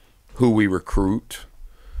 who we recruit.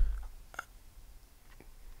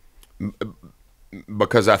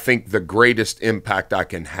 Because I think the greatest impact I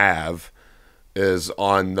can have is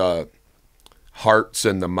on the hearts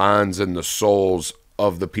and the minds and the souls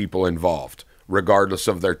of the people involved, regardless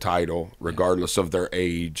of their title, regardless of their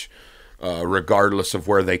age, regardless of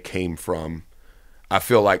where they came from. I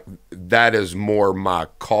feel like that is more my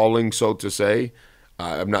calling, so to say.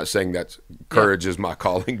 I'm not saying that courage is my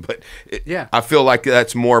calling, but I feel like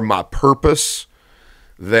that's more my purpose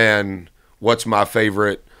than what's my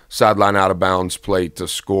favorite sideline out of bounds play to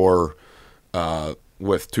score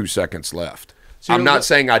with 2 seconds left. So I'm not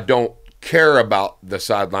saying I don't care about the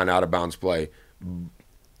sideline out of bounds play,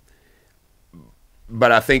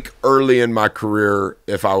 but I think early in my career,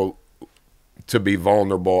 to be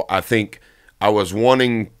vulnerable, I think I was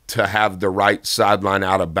wanting to have the right sideline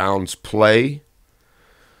out of bounds play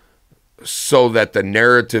so that the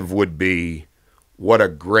narrative would be what a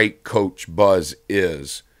great coach Buzz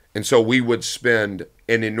is. And so we would spend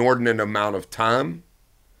an inordinate amount of time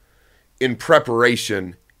in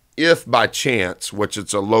preparation if by chance, which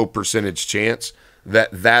it's a low percentage chance,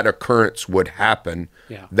 that occurrence would happen,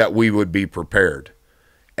 that we would be prepared.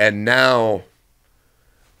 And now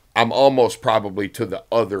I'm almost probably to the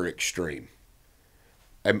other extreme.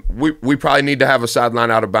 And we probably need to have a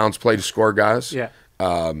sideline out of bounds play to score, guys. Yeah.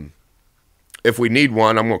 If we need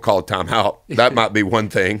one, I'm going to call a timeout. That might be one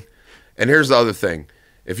thing. And here's the other thing.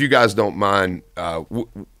 If you guys don't mind,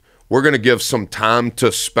 we're going to give some time to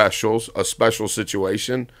a special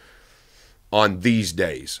situation on these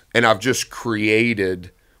days. And I've just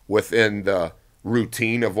created within the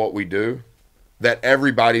routine of what we do that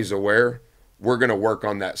everybody's aware we're going to work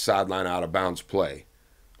on that sideline out of bounds play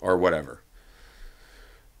or whatever.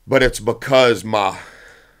 But it's because my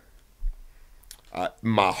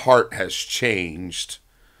heart has changed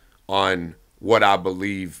on what I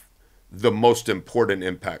believe the most important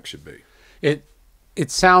impact should be. It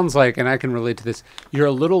sounds like, and I can relate to this, you're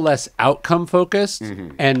a little less outcome focused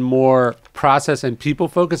and more process and people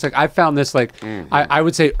focused. Like I found this, like I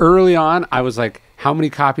would say early on, I was like, how many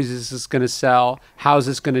copies is this going to sell? How is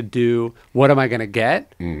this going to do? What am I going to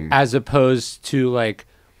get? As opposed to like,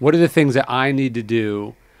 what are the things that I need to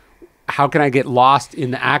do? How can I get lost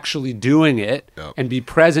in actually doing it and be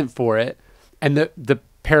present for it? And the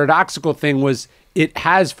paradoxical thing was it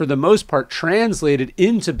has, for the most part, translated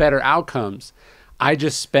into better outcomes. I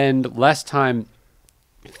just spend less time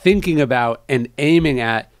thinking about and aiming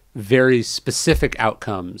at very specific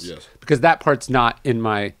outcomes because that part's not in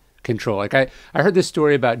my control. Like I heard this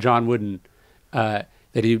story about John Wooden that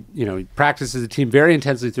he practices the team very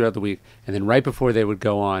intensely throughout the week, and then right before they would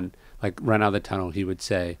go on, like run out of the tunnel, he would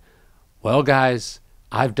say, "Well, guys,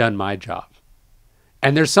 I've done my job."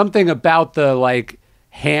 And there's something about the like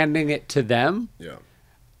handing it to them. Yeah.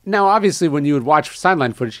 Now, obviously, when you would watch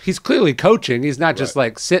sideline footage, he's clearly coaching. He's not just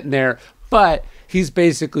like sitting there, but he's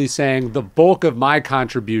basically saying the bulk of my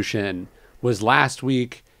contribution was last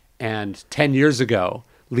week and 10 years ago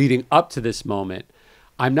leading up to this moment.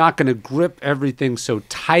 I'm not going to grip everything so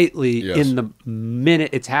tightly in the minute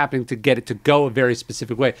it's happening to get it to go a very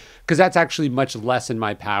specific way, because that's actually much less in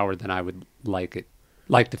my power than I would like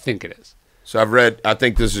to think it is. So I've read, I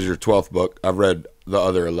think this is your 12th book. I've read the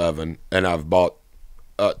other 11, and I've bought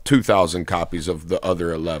 2,000 copies of the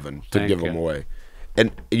other 11 to give them away.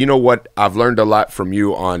 And you know what? I've learned a lot from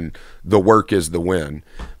you on the work is the win.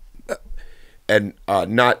 And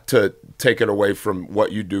not to take it away from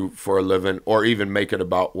what you do for a living or even make it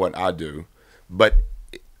about what I do, but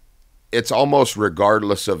it's almost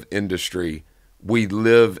regardless of industry, we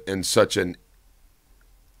live in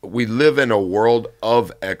a world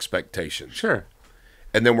of expectations. Sure.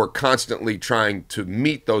 And then we're constantly trying to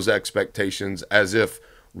meet those expectations as if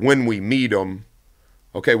when we meet them,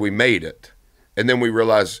 okay, we made it. And then we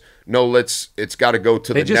realize, no, it's got to go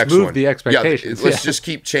to the next one. They just moved the expectations. Let's just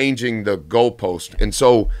keep changing the goalpost. And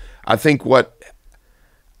so I think what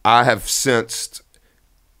I have sensed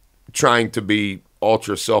trying to be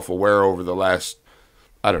ultra self-aware over the last,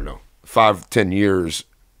 5-10 years,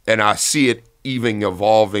 and I see it even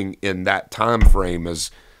evolving in that time frame,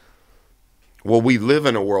 is Well, we live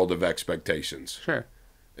in a world of expectations. Sure.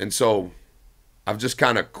 And so I've just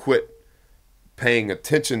kind of quit paying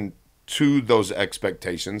attention to those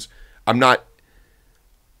expectations. I'm not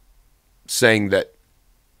saying that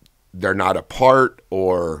they're not a part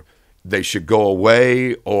or they should go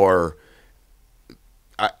away, or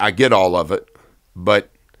I get all of it. But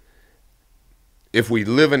if we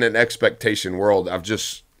live in an expectation world, I've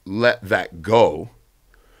just let that go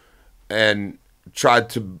and tried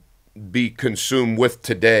to be consumed with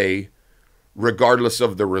today, regardless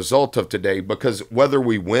of the result of today, because whether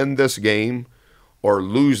we win this game or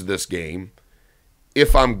lose this game,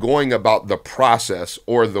 if I'm going about the process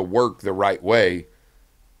or the work the right way,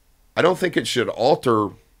 I don't think it should alter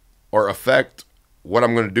or affect what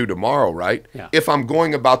I'm going to do tomorrow, right? Yeah. If I'm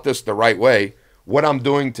going about this the right way, what I'm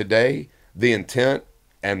doing today, the intent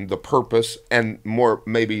and the purpose, and more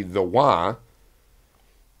maybe the why.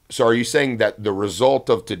 So are you saying that the result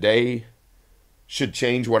of today should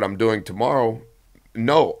change what I'm doing tomorrow?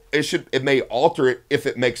 No, it may alter it if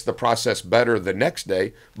it makes the process better the next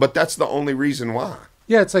day, but that's the only reason why.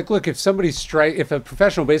 Yeah, it's like, look, if a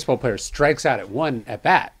professional baseball player strikes out at one at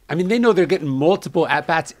bat, I mean, they know they're getting multiple at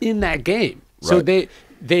bats in that game. So Right.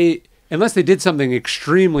 they unless they did something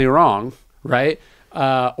extremely wrong, right?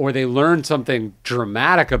 Or they learned something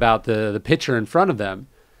dramatic about the pitcher in front of them.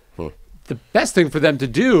 The best thing for them to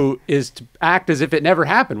do is to act as if it never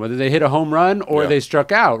happened, whether they hit a home run or Yeah. they struck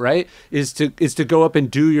out, right? Is to go up and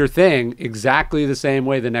do your thing exactly the same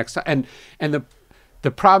way the next time. And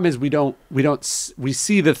the problem is we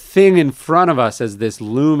see the thing in front of us as this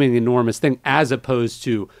looming enormous thing, as opposed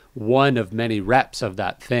to one of many reps of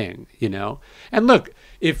that thing, you know? And look,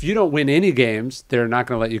 if you don't win any games, they're not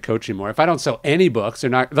going to let you coach anymore. If I don't sell any books, they're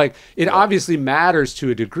not, like, it obviously matters to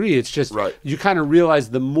a degree. It's just, Right. you kind of realize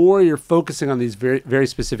the more you're focusing on these very, very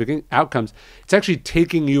specific outcomes, it's actually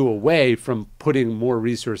taking you away from putting more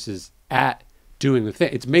resources at doing the thing.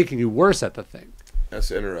 It's making you worse at the thing.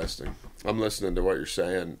 That's interesting. I'm listening to what you're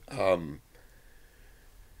saying.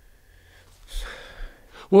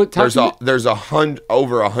 Well, There's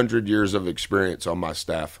over 100 years of experience on my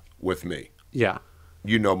staff with me. yeah.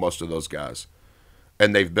 You know most of those guys,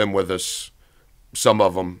 and they've been with us, some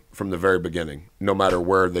of them from the very beginning, no matter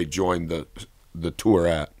where they joined the tour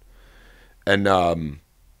at. And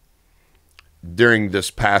during this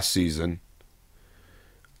past season,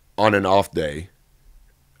 on an off day,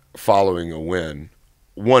 following a win,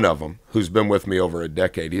 one of them, who's been with me over a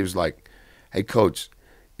decade, he was like, "Hey, Coach,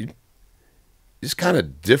 it's kind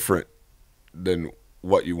of different than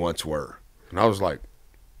what you once were." And I was like,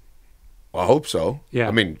 well, I hope so. Yeah.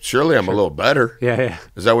 I mean, surely I'm a little better. Yeah, yeah.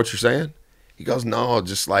 Is that what you're saying? He goes, no,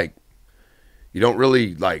 just like, you don't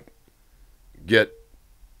really like get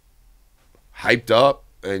hyped up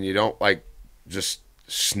and you don't like just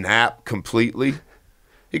snap completely.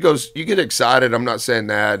 He goes, you get excited. I'm not saying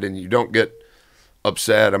that. And you don't get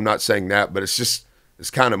upset. I'm not saying that, but it's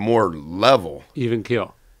kind of more level. Even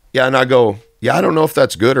keel. Yeah. And I go, yeah, I don't know if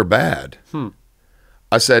that's good or bad.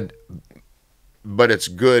 I said, but it's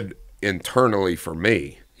good internally for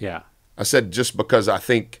me. Yeah. I said, just because I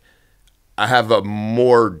think I have a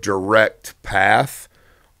more direct path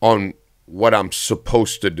on what I'm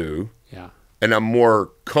supposed to do. Yeah. And I'm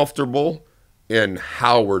more comfortable in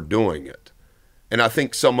how we're doing it. And I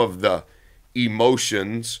think some of the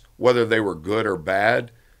emotions, whether they were good or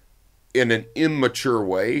bad, in an immature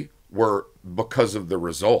way, were because of the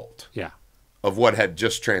result. Yeah. Of what had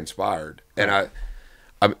just transpired. And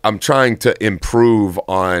I'm trying to improve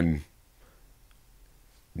on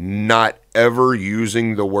not ever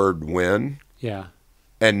using the word win Yeah.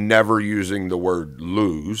 and never using the word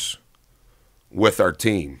lose with our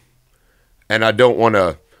team. And I don't want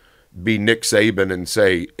to be Nick Saban and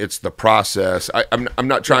say it's the process. I'm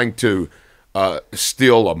not trying to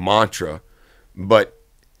steal a mantra, but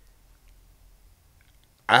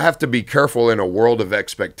I have to be careful in a world of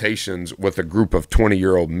expectations with a group of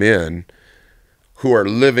 20-year-old men who are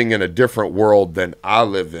living in a different world than I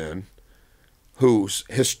live in, whose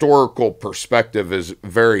historical perspective is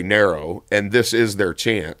very narrow, and this is their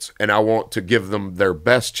chance, and I want to give them their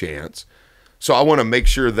best chance. So I want to make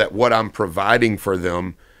sure that what I'm providing for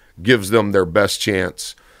them gives them their best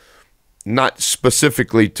chance, not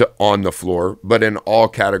specifically to on the floor, but in all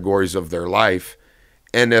categories of their life.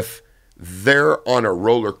 And if they're on a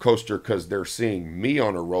roller coaster because they're seeing me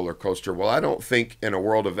on a roller coaster, well, I don't think in a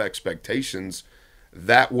world of expectations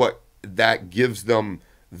that gives them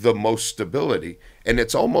the most stability. And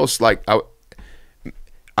it's almost like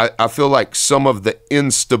I feel like some of the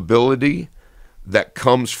instability that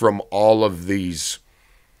comes from all of these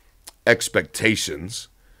expectations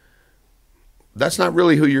that's not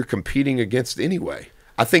really who you're competing against anyway.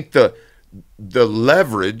 I think the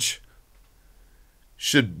leverage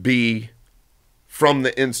should be from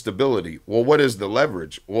the instability. Well, what is the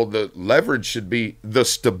leverage? Well, the leverage should be the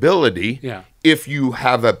stability. Yeah. If you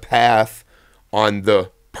have a path on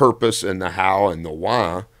the purpose and the how and the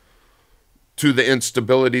why to the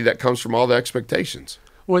instability that comes from all the expectations.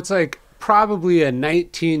 Well, it's like probably a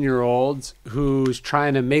 19-year-old who's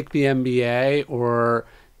trying to make the NBA or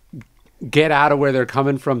get out of where they're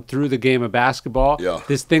coming from through the game of basketball. Yeah.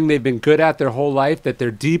 This thing they've been good at their whole life that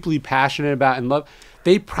they're deeply passionate about and love.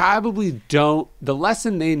 They probably don't. The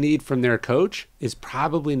lesson they need from their coach is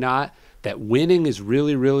probably not that winning is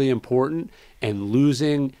really, really important and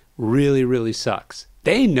losing really, really sucks.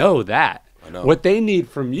 They know that. I know. What they need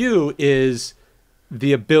from you is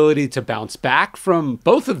the ability to bounce back from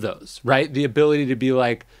both of those, right? The ability to be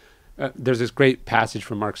like, there's this great passage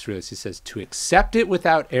from Marcus Aurelius. He says, to accept it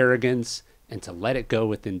without arrogance and to let it go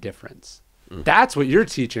with indifference. That's what you're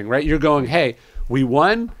teaching, right? You're going, hey, we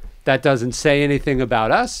won. That doesn't say anything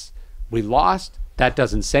about us. We lost. That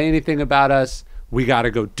doesn't say anything about us. We got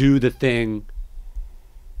to go do the thing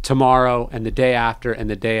tomorrow and the day after and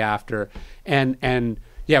the day after. And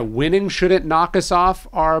yeah, winning shouldn't knock us off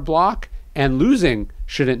our block and losing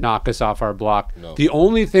shouldn't knock us off our block. No. The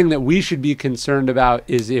only thing that we should be concerned about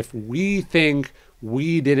is if we think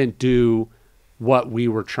we didn't do what we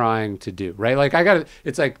were trying to do, right? Like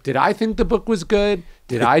it's like, did I think the book was good?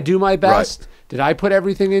 Did I do my best? Right. Did I put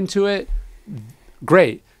everything into it?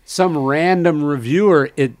 Great. Some random reviewer,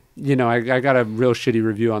 I got a real shitty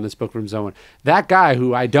review on this book from someone. That guy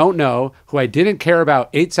who I don't know, who I didn't care about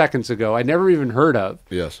 8 seconds ago, I never even heard of.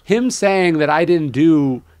 Yes. Him saying that I didn't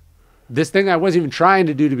do this thing I wasn't even trying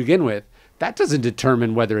to do to begin with, that doesn't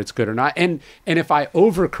determine whether it's good or not. And if I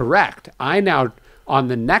overcorrect, I now, on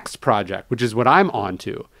the next project, which is what I'm on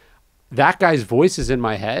to, that guy's voice is in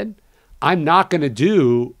my head. I'm not going to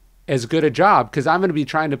do as good a job because I'm going to be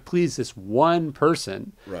trying to please this one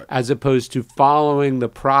person, right, as opposed to following the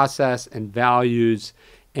process and values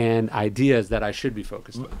and ideas that I should be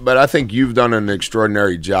focused on. But I think you've done an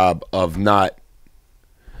extraordinary job of not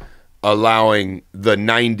allowing the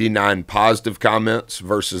 99 positive comments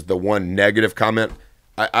versus the one negative comment.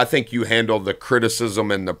 I think you handle the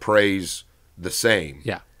criticism and the praise the same.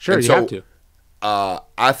 Yeah, sure, and you so, have to.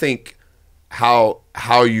 I think how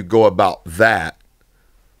you go about that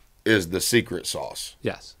is the secret sauce.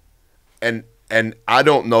 Yes. And I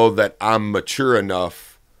don't know that I'm mature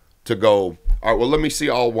enough to go, all right, well, let me see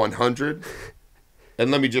all 100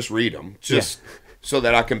 and let me just read them so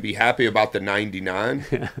that I can be happy about the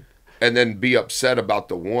 99 and then be upset about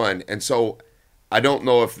the one. And so I don't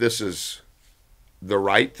know if this is the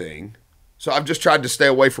right thing. So I've just tried to stay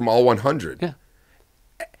away from all 100. Yeah.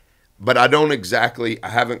 But I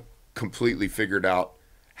haven't completely figured out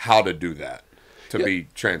how to do that, to be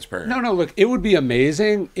transparent. No, look, it would be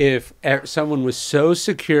amazing if someone was so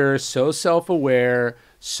secure, so self-aware,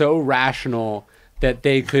 so rational that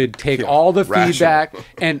they could take all the feedback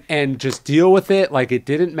and just deal with it like it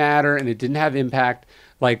didn't matter and it didn't have impact.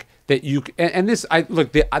 Like that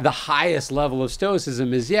the highest level of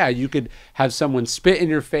stoicism is, you could have someone spit in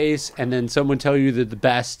your face and then someone tell you they're the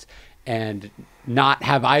best and not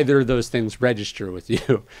have either of those things register with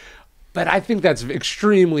you. But I think that's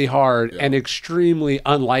extremely hard and extremely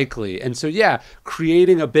unlikely. And so,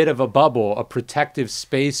 creating a bit of a bubble, a protective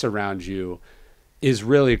space around you is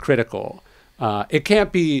really critical. It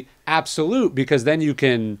can't be absolute because then you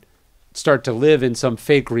can start to live in some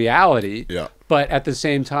fake reality. Yeah. But at the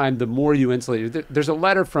same time, the more you insulate, there's a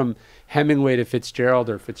letter from Hemingway to Fitzgerald,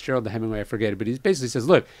 or Fitzgerald to Hemingway, I forget it, but he basically says,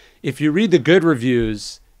 look, if you read the good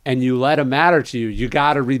reviews and you let them matter to you, you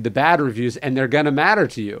got to read the bad reviews and they're going to matter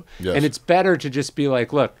to you. Yes. And it's better to just be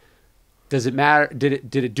like, look, does it matter?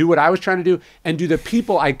 Did it do what I was trying to do? And do the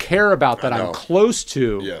people I care about that I'm close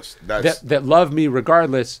to that love me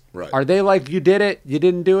regardless, are they like, you did it, you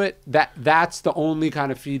didn't do it? That's the only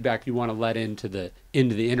kind of feedback you want to let into the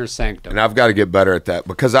inner sanctum. And I've got to get better at that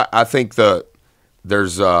because I think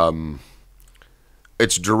there's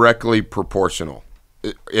it's directly proportional,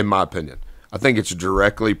 in my opinion. I think it's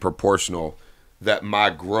directly proportional that my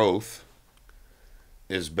growth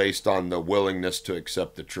is based on the willingness to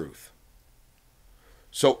accept the truth.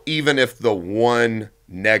 So even if the one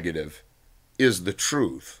negative is the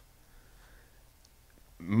truth,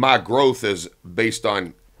 my growth is based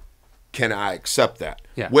on, can I accept that?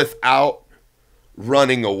 Yeah. Without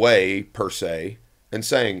running away, per se, and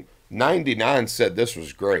saying, 99 said this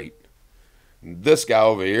was great. This guy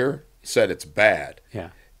over here said it's bad. Yeah.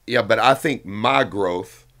 Yeah, but I think my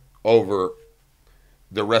growth over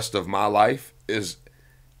the rest of my life is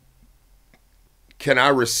can I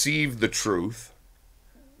receive the truth?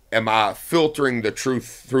 Am I filtering the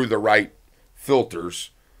truth through the right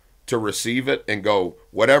filters to receive it and go,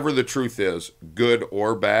 whatever the truth is, good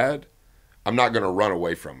or bad, I'm not going to run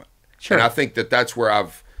away from it. Sure. And I think that that's where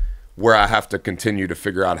I have to continue to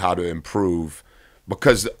figure out how to improve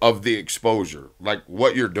because of the exposure. Like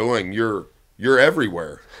what you're doing, you're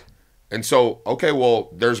everywhere. And so, okay, well,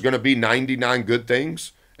 there's going to be 99 good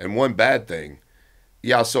things and one bad thing.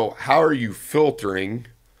 Yeah, so how are you filtering?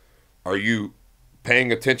 Are you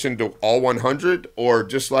paying attention to all 100 or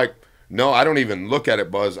just like, no, I don't even look at it,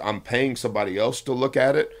 Buzz. I'm paying somebody else to look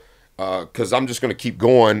at it because I'm just going to keep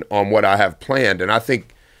going on what I have planned. And I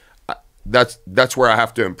think that's where I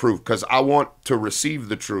have to improve because I want to receive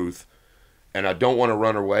the truth and I don't want to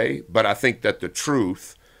run away. But I think that the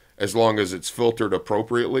truth, as long as it's filtered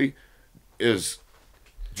appropriately, is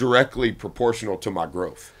directly proportional to my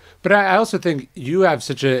growth. But I also think you have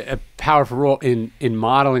such a powerful role in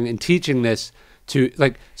modeling and teaching this to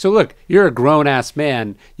like, so look, you're a grown ass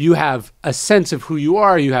man. You have a sense of who you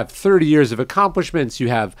are. You have 30 years of accomplishments. You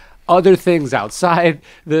have other things outside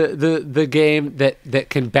the game that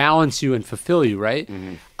can balance you and fulfill you, right?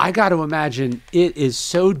 Mm-hmm. I got to imagine it is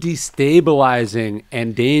so destabilizing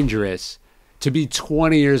and dangerous to be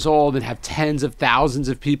 20 years old and have tens of thousands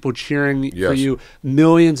of people cheering for you,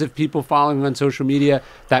 millions of people following on social media.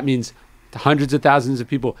 That means hundreds of thousands of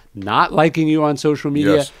people not liking you on social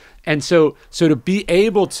media. Yes. And so to be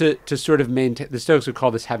able to sort of maintain, the Stoics would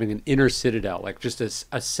call this having an inner citadel, like just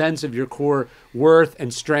a sense of your core worth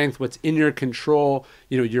and strength, what's in your control,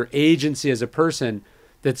 your agency as a person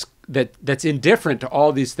that's indifferent to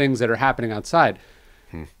all these things that are happening outside.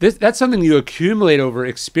 That's something you accumulate over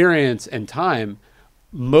experience and time.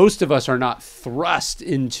 Most of us are not thrust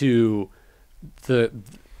into the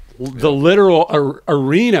literal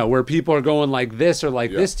arena where people are going like this or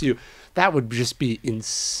like this to you. That would just be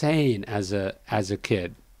insane as a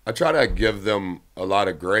kid. I try to give them a lot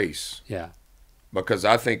of grace. Yeah. Because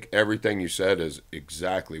I think everything you said is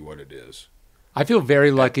exactly what it is. I feel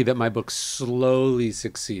very lucky that my book slowly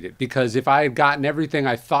succeeded because if I had gotten everything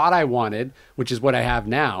I thought I wanted, which is what I have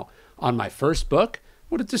now, on my first book,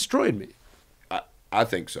 it would have destroyed me. I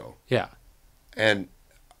think so. Yeah. And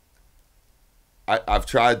I've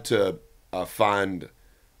tried to find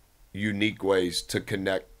unique ways to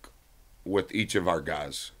connect with each of our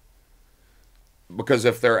guys. Because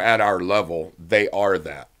if they're at our level, they are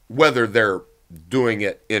that. Whether they're doing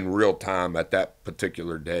it in real time at that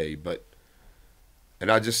particular day,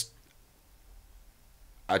 and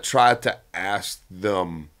I try to ask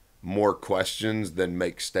them more questions than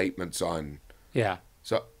make statements on. Yeah.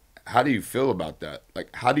 So how do you feel about that?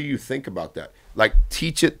 Like, how do you think about that? Like,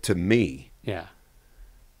 teach it to me. Yeah.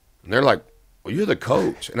 And they're like, well, you're the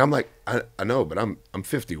coach. And I'm like, I know, but I'm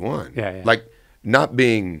 51. Yeah. Like, not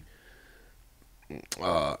being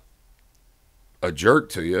a jerk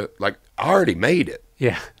to you. Like, I already made it.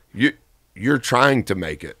 Yeah. You're trying to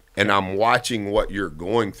make it. And I'm watching what you're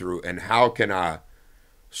going through, and how can I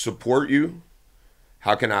support you?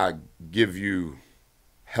 How can I give you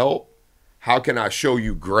help? How can I show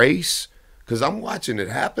you grace? Because I'm watching it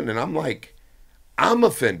happen, and I'm like, I'm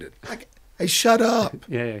offended. Like, hey, shut up.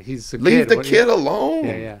 Yeah. He's a kid. Leave the kid alone.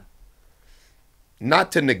 Yeah.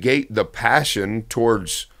 Not to negate the passion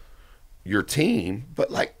towards your team,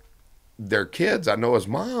 but like, they're kids. I know his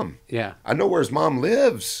mom. Yeah. I know where his mom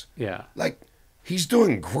lives. Yeah. Like, he's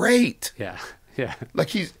doing great. Yeah. Like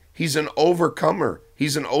he's an overcomer.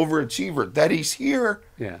 He's an overachiever. That he's here.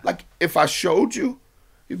 Yeah. Like if I showed you,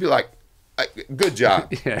 you'd be like, good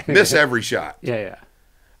job. Miss every shot. Yeah.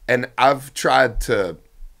 And I've tried to,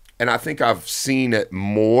 and I think I've seen it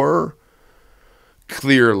more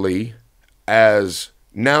clearly as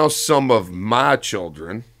now some of my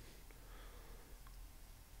children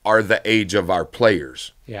are the age of our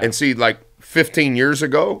players. Yeah. And see, like 15 years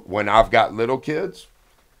ago, when I've got little kids,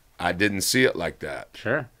 I didn't see it like that.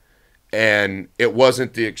 Sure. And it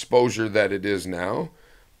wasn't the exposure that it is now.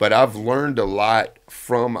 But I've learned a lot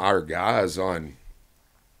from our guys on,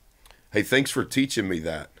 hey, thanks for teaching me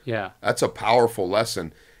that. Yeah. That's a powerful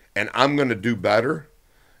lesson. And I'm going to do better.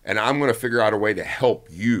 And I'm going to figure out a way to help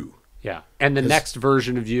you. Yeah. And the next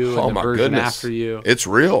version of you and the version after you. It's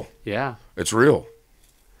real. Yeah. It's real.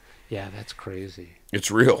 Yeah, that's crazy. It's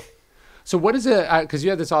real. So what is it, because you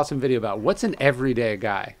had this awesome video about what's an everyday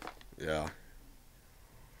guy? Yeah.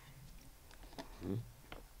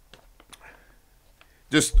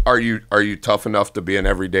 Just are you tough enough to be an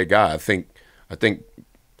everyday guy?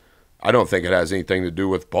 I don't think it has anything to do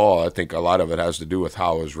with ball. I think a lot of it has to do with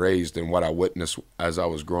how I was raised and what I witnessed as I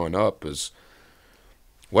was growing up is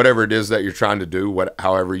whatever it is that you're trying to do,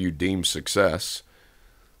 however you deem success,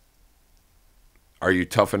 are you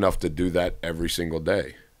tough enough to do that every single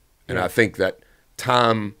day? And I think that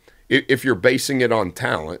time, if you're basing it on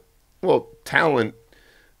talent, well, talent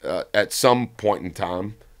at some point in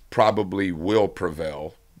time probably will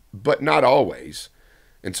prevail, but not always.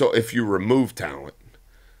 And so if you remove talent,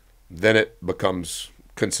 then it becomes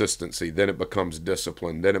consistency, then it becomes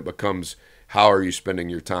discipline, then it becomes how are you spending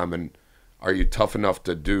your time, and are you tough enough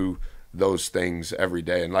to do those things every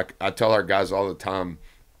day? And like I tell our guys all the time,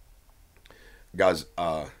 guys,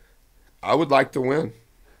 I would like to win,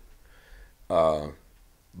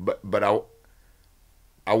 but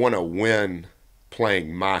I want to win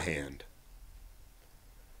playing my hand,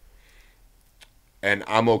 and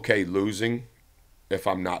I'm okay losing if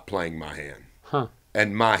I'm not playing my hand.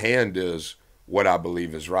 And my hand is what I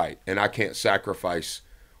believe is right, and I can't sacrifice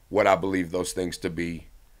what I believe those things to be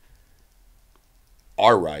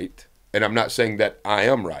are right. And I'm not saying that I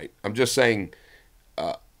am right. I'm just saying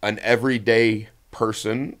an everyday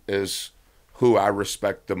person is who I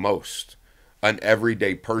respect the most. An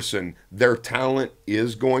everyday person, their talent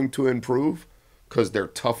is going to improve because they're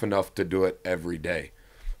tough enough to do it every day.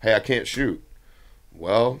 Hey, I can't shoot.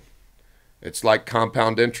 Well, it's like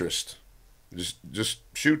compound interest. Just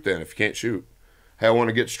shoot then if you can't shoot. Hey, I want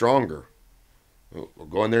to get stronger. Well,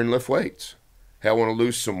 go in there and lift weights. Hey, I want to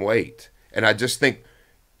lose some weight. And I just think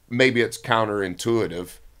maybe it's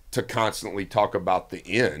counterintuitive to constantly talk about the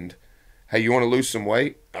end. Hey, you want to lose some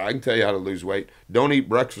weight? I can tell you how to lose weight. Don't eat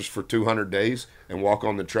breakfast for 200 days and walk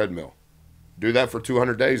on the treadmill. Do that for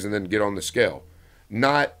 200 days and then get on the scale.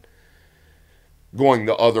 Not going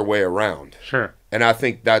the other way around. Sure. And I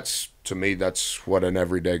think to me, that's what an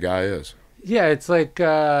everyday guy is. Yeah, it's like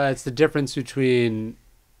it's the difference between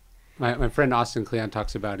my friend Austin Kleon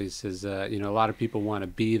talks about. He says, a lot of people want to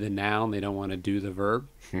be the noun, they don't want to do the verb.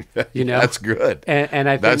 That's good, and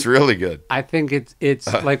I think that's really good. I think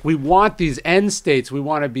it's like we want these end states. We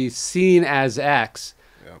want to be seen as X,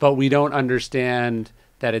 but we don't understand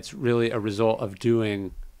that it's really a result of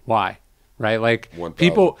doing Y, right? Like 1000%.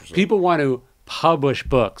 people want to publish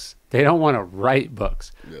books. They don't want to write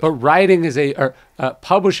books. Yes. But writing is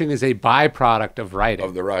publishing is a byproduct of writing.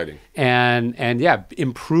 Of the writing. And yeah,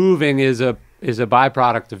 improving is a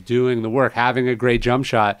byproduct of doing the work. Having a great jump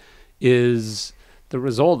shot is the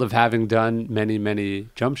result of having done many, many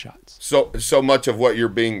jump shots. So much of what you're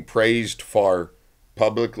being praised for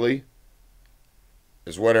publicly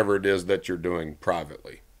is whatever it is that you're doing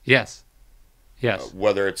privately. Yes.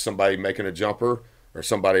 Whether it's somebody making a jumper or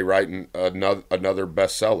somebody writing another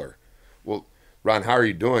bestseller. Well, Ron, how are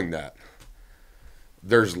you doing that?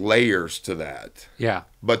 There's layers to that. Yeah.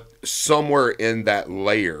 But somewhere in that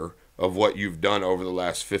layer of what you've done over the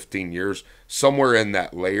last 15 years, somewhere in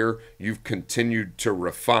that layer, you've continued to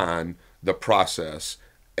refine the process.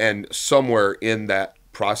 And somewhere in that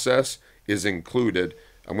process is included,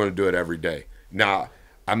 I'm going to do it every day. Now,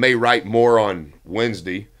 I may write more on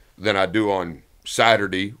Wednesday than I do on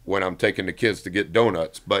Saturday when I'm taking the kids to get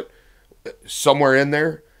donuts, but somewhere in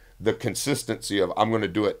there, the consistency of I'm going to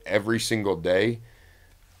do it every single day,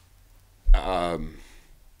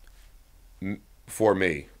 for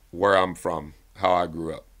me, where I'm from, how I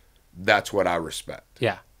grew up, that's what I respect.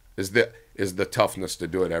 Yeah, is the toughness to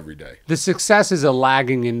do it every day. The success is a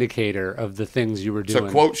lagging indicator of the things you were doing.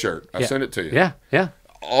 It's a quote shirt. I sent it to you. Yeah.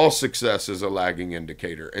 All success is a lagging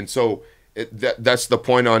indicator, and so. That's the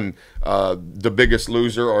point on The Biggest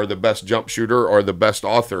Loser or The Best Jump Shooter or The Best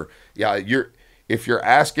Author. Yeah, if you're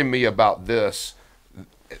asking me about this,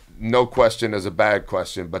 no question is a bad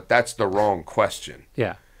question, but that's the wrong question.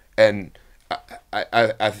 Yeah. And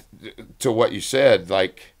I to what you said,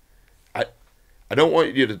 like I don't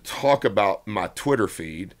want you to talk about my Twitter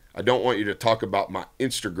feed. I don't want you to talk about my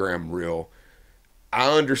Instagram reel.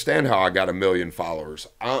 I understand how I got 1 million followers.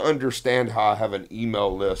 I understand how I have an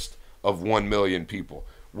email list of 1 million people.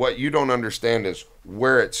 What you don't understand is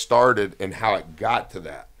where it started and how it got to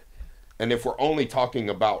that. And if we're only talking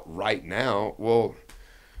about right now, well,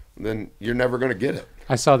 then you're never going to get it.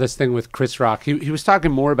 I saw this thing with Chris Rock. He was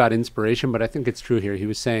talking more about inspiration, but I think it's true here. He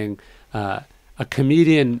was saying a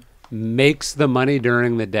comedian makes the money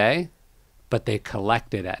during the day, but they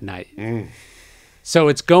collect it at night. So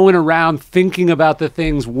it's going around thinking about the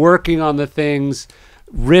things, working on the things,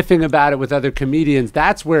 riffing about it with other comedians.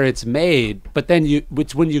 That's where it's made. But then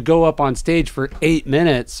it's when you go up on stage for 8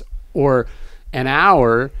 minutes or an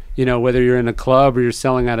hour, whether you're in a club or you're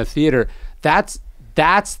selling at a theater, that's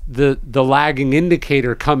the lagging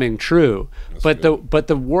indicator coming true. But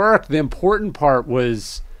the work, the important part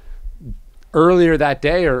was earlier that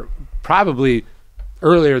day or probably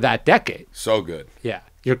earlier that decade. So good. Yeah.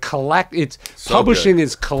 Publishing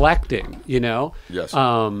is collecting, Yes.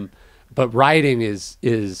 but writing is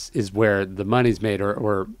where the money's made,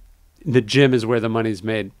 or the gym is where the money's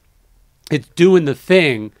made. It's doing the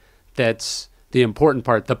thing that's the important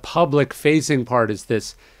part. The public facing part is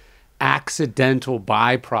this accidental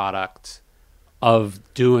byproduct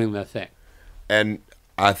of doing the thing. And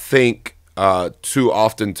I think too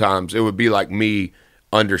oftentimes it would be like me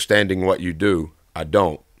understanding what you do. I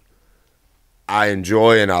don't. I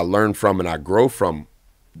enjoy and I learn from and I grow from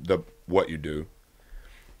what you do.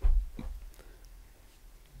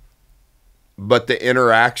 But the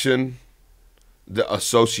interaction, the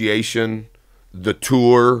association, the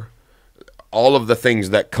tour, all of the things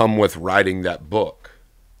that come with writing that book,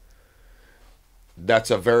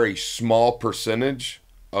 that's a very small percentage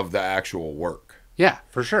of the actual work. Yeah,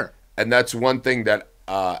 for sure. And that's one thing that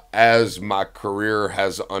as my career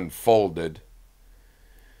has unfolded,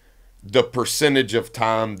 the percentage of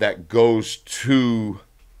time that goes to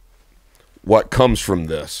what comes from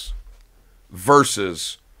this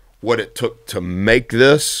versus what it took to make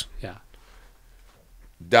this, yeah,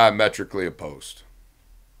 diametrically opposed.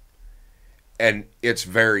 And it's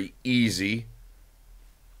very easy,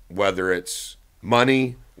 whether it's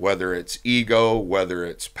money, whether it's ego, whether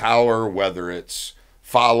it's power, whether it's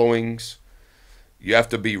followings, you have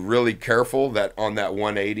to be really careful that on that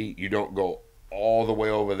 180 you don't go all the way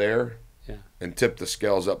over there and tip the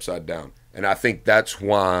scales upside down. And I think that's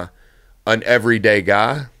why an everyday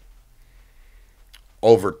guy,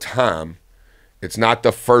 over time, it's not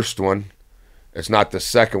the first one, it's not the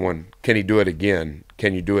second one. Can he do it again?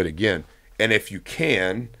 Can you do it again? And if you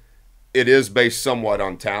can, it is based somewhat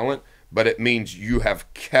on talent, but it means you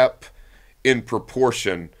have kept in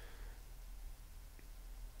proportion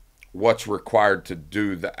what's required to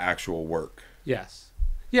do the actual work. Yes.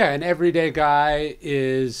 Yeah, an everyday guy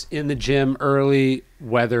is in the gym early,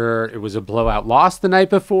 whether it was a blowout loss the night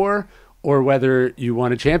before or whether you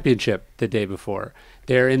won a championship the day before.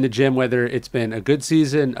 They're in the gym whether it's been a good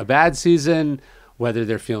season, a bad season, whether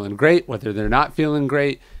they're feeling great, whether they're not feeling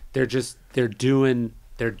great. They're doing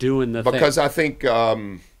the thing. Because I think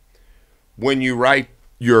when you write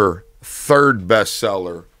your third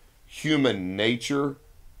bestseller, Human Nature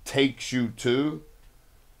takes you to,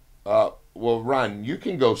 well, Ryan, you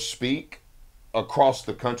can go speak across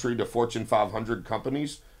the country to Fortune 500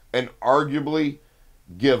 companies and arguably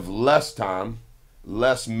give less time,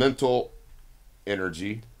 less mental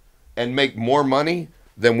energy, and make more money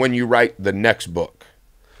than when you write the next book.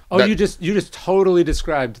 Oh, you just totally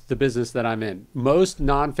described the business that I'm in. Most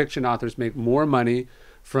nonfiction authors make more money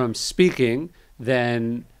from speaking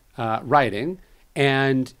than writing,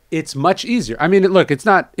 and it's much easier. I mean, look,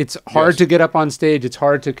 it's hard to get up on stage, it's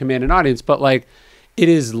hard to command an audience, but like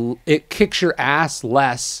it kicks your ass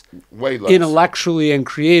way less intellectually and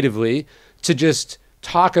creatively to just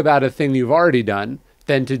talk about a thing you've already done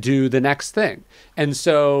than to do the next thing. And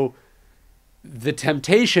so the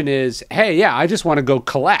temptation is, hey, yeah, I just want to go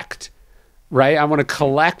collect, right? I want to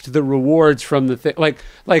collect the rewards from the thing.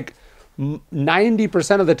 Like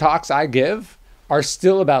 90% of the talks I give are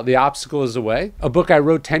still about The Obstacle Is the Way, a book I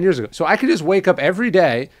wrote 10 years ago. So I could just wake up every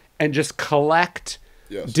day and just collect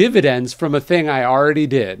dividends from a thing I already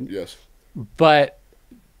did. Yes. But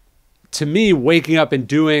to me, waking up and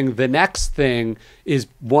doing the next thing is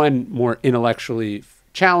one, more intellectually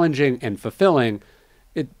challenging and fulfilling.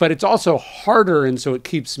 But it's also harder, and so it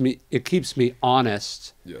keeps me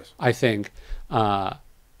honest. Yes, I think. But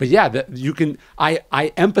yeah, I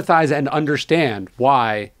empathize and understand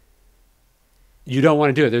why you don't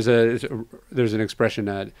want to do it. There's an expression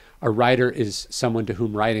that a writer is someone to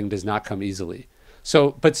whom writing does not come easily.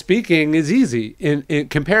 So, but speaking is easy in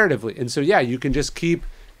comparatively, and so yeah, you can just keep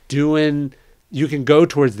doing. You can go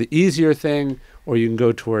towards the easier thing, or you can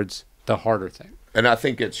go towards the harder thing. And I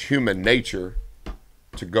think it's human nature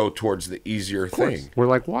to go towards the easier thing. We're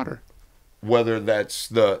like water. Whether that's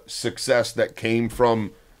the success that came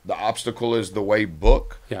from The Obstacle Is the Way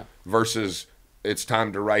book versus it's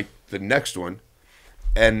time to write the next one.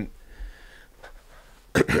 And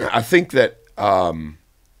I think that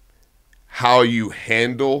how you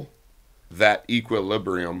handle that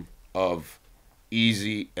equilibrium of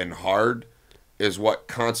easy and hard is what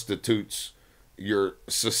constitutes your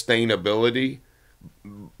sustainability.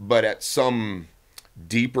 But at some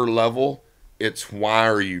deeper level, it's why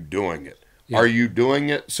are you doing it? Yeah. Are you doing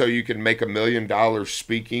it so you can make $1 million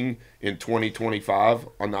speaking in 2025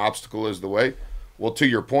 on The Obstacle Is the Way? Well, to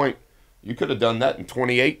your point, you could have done that in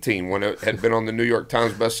 2018 when it had been on the New York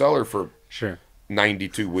Times bestseller for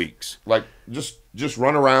 92 weeks. Like just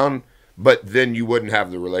run around, but then you wouldn't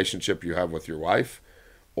have the relationship you have with your wife,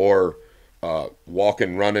 or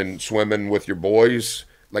walking, running, swimming with your boys,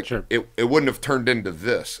 Like Sure. it wouldn't have turned into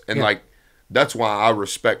this. And Yeah. like that's why I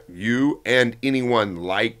respect you and anyone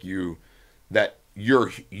like you, that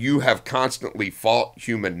you have constantly fought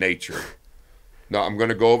human nature. No, I'm going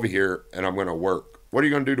to go over here and I'm going to work. What are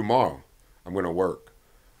you going to do tomorrow? I'm going to work.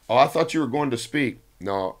 Oh, I thought you were going to speak.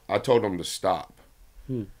 No, I told him to stop.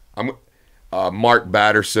 I'm Mark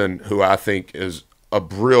Batterson, who I think is a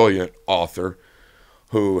brilliant author,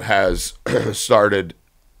 who has started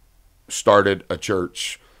a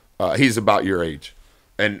church. He's about your age,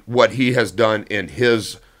 and what he has done in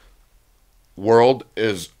his world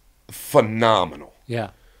is phenomenal. Yeah.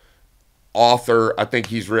 Author, I think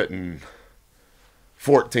he's written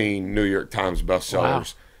 14 New York Times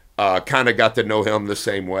bestsellers. Kind of got to know him the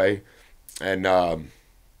same way, and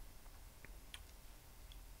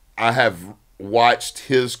I have watched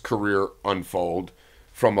his career unfold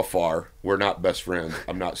from afar. We're not best friends.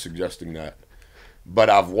 I'm not suggesting that.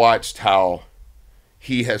 But I've watched how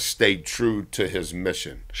he has stayed true to his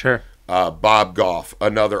mission. Sure. Bob Goff,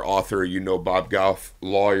 another author, Bob Goff,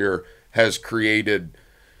 lawyer, has created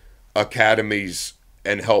academies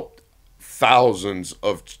and helped thousands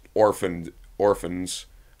of orphans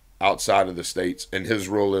outside of the States. And his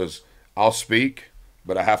rule is, I'll speak,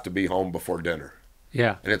 but I have to be home before dinner.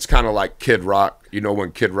 Yeah. And it's kind of like Kid Rock.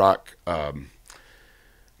 When Kid Rock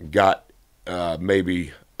got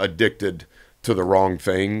maybe addicted to the wrong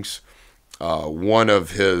things, one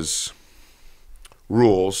of his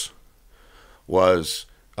rules was,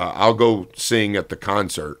 I'll go sing at the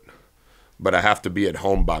concert, but I have to be at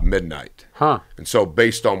home by midnight. Huh. And so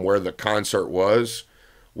based on where the concert was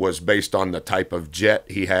based on the type of jet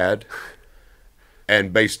he had,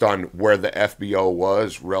 and based on where the FBO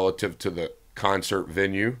was relative to the concert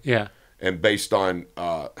venue. Yeah. And based on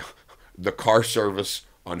the car service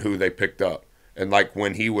on who they picked up. And like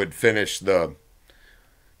when he would finish the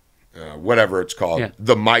whatever it's called,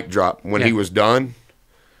 the mic drop, when he was done,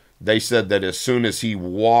 they said that as soon as he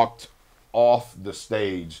walked off the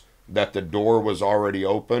stage, that the door was already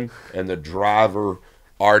open and the driver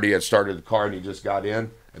already had started the car and he just got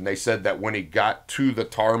in. And they said that when he got to the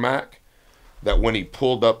tarmac, that when he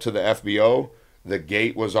pulled up to the FBO, the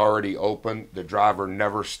gate was already open. The driver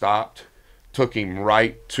never stopped, took him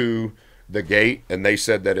right to the gate. And they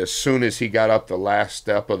said that as soon as he got up the last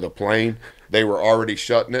step of the plane, they were already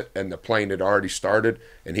shutting it and the plane had already started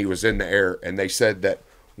and he was in the air. And they said that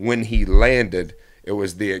when he landed, it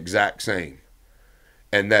was the exact same.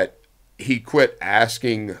 And that he quit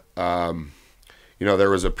asking, there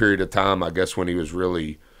was a period of time, I guess, when he was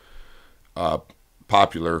really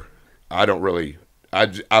popular.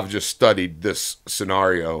 I've just studied this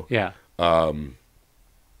scenario. Yeah.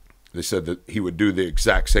 They said that he would do the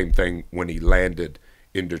exact same thing when he landed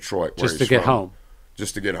in Detroit. Just to get home.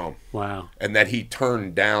 Just to get home. Wow. And that he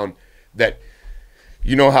turned down that,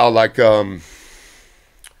 how like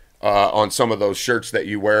on some of those shirts that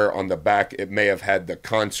you wear on the back, it may have had the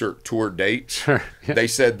concert tour date. Sure. Yeah. They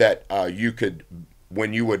said that you could,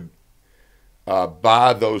 when you would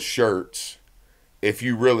buy those shirts, if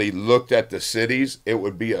you really looked at the cities, it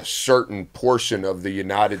would be a certain portion of the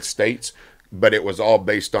United States, but it was all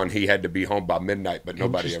based on he had to be home by midnight, but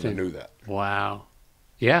nobody ever knew that. Wow.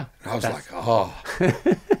 Yeah. And I was like,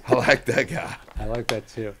 I like that guy. I like that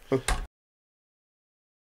too.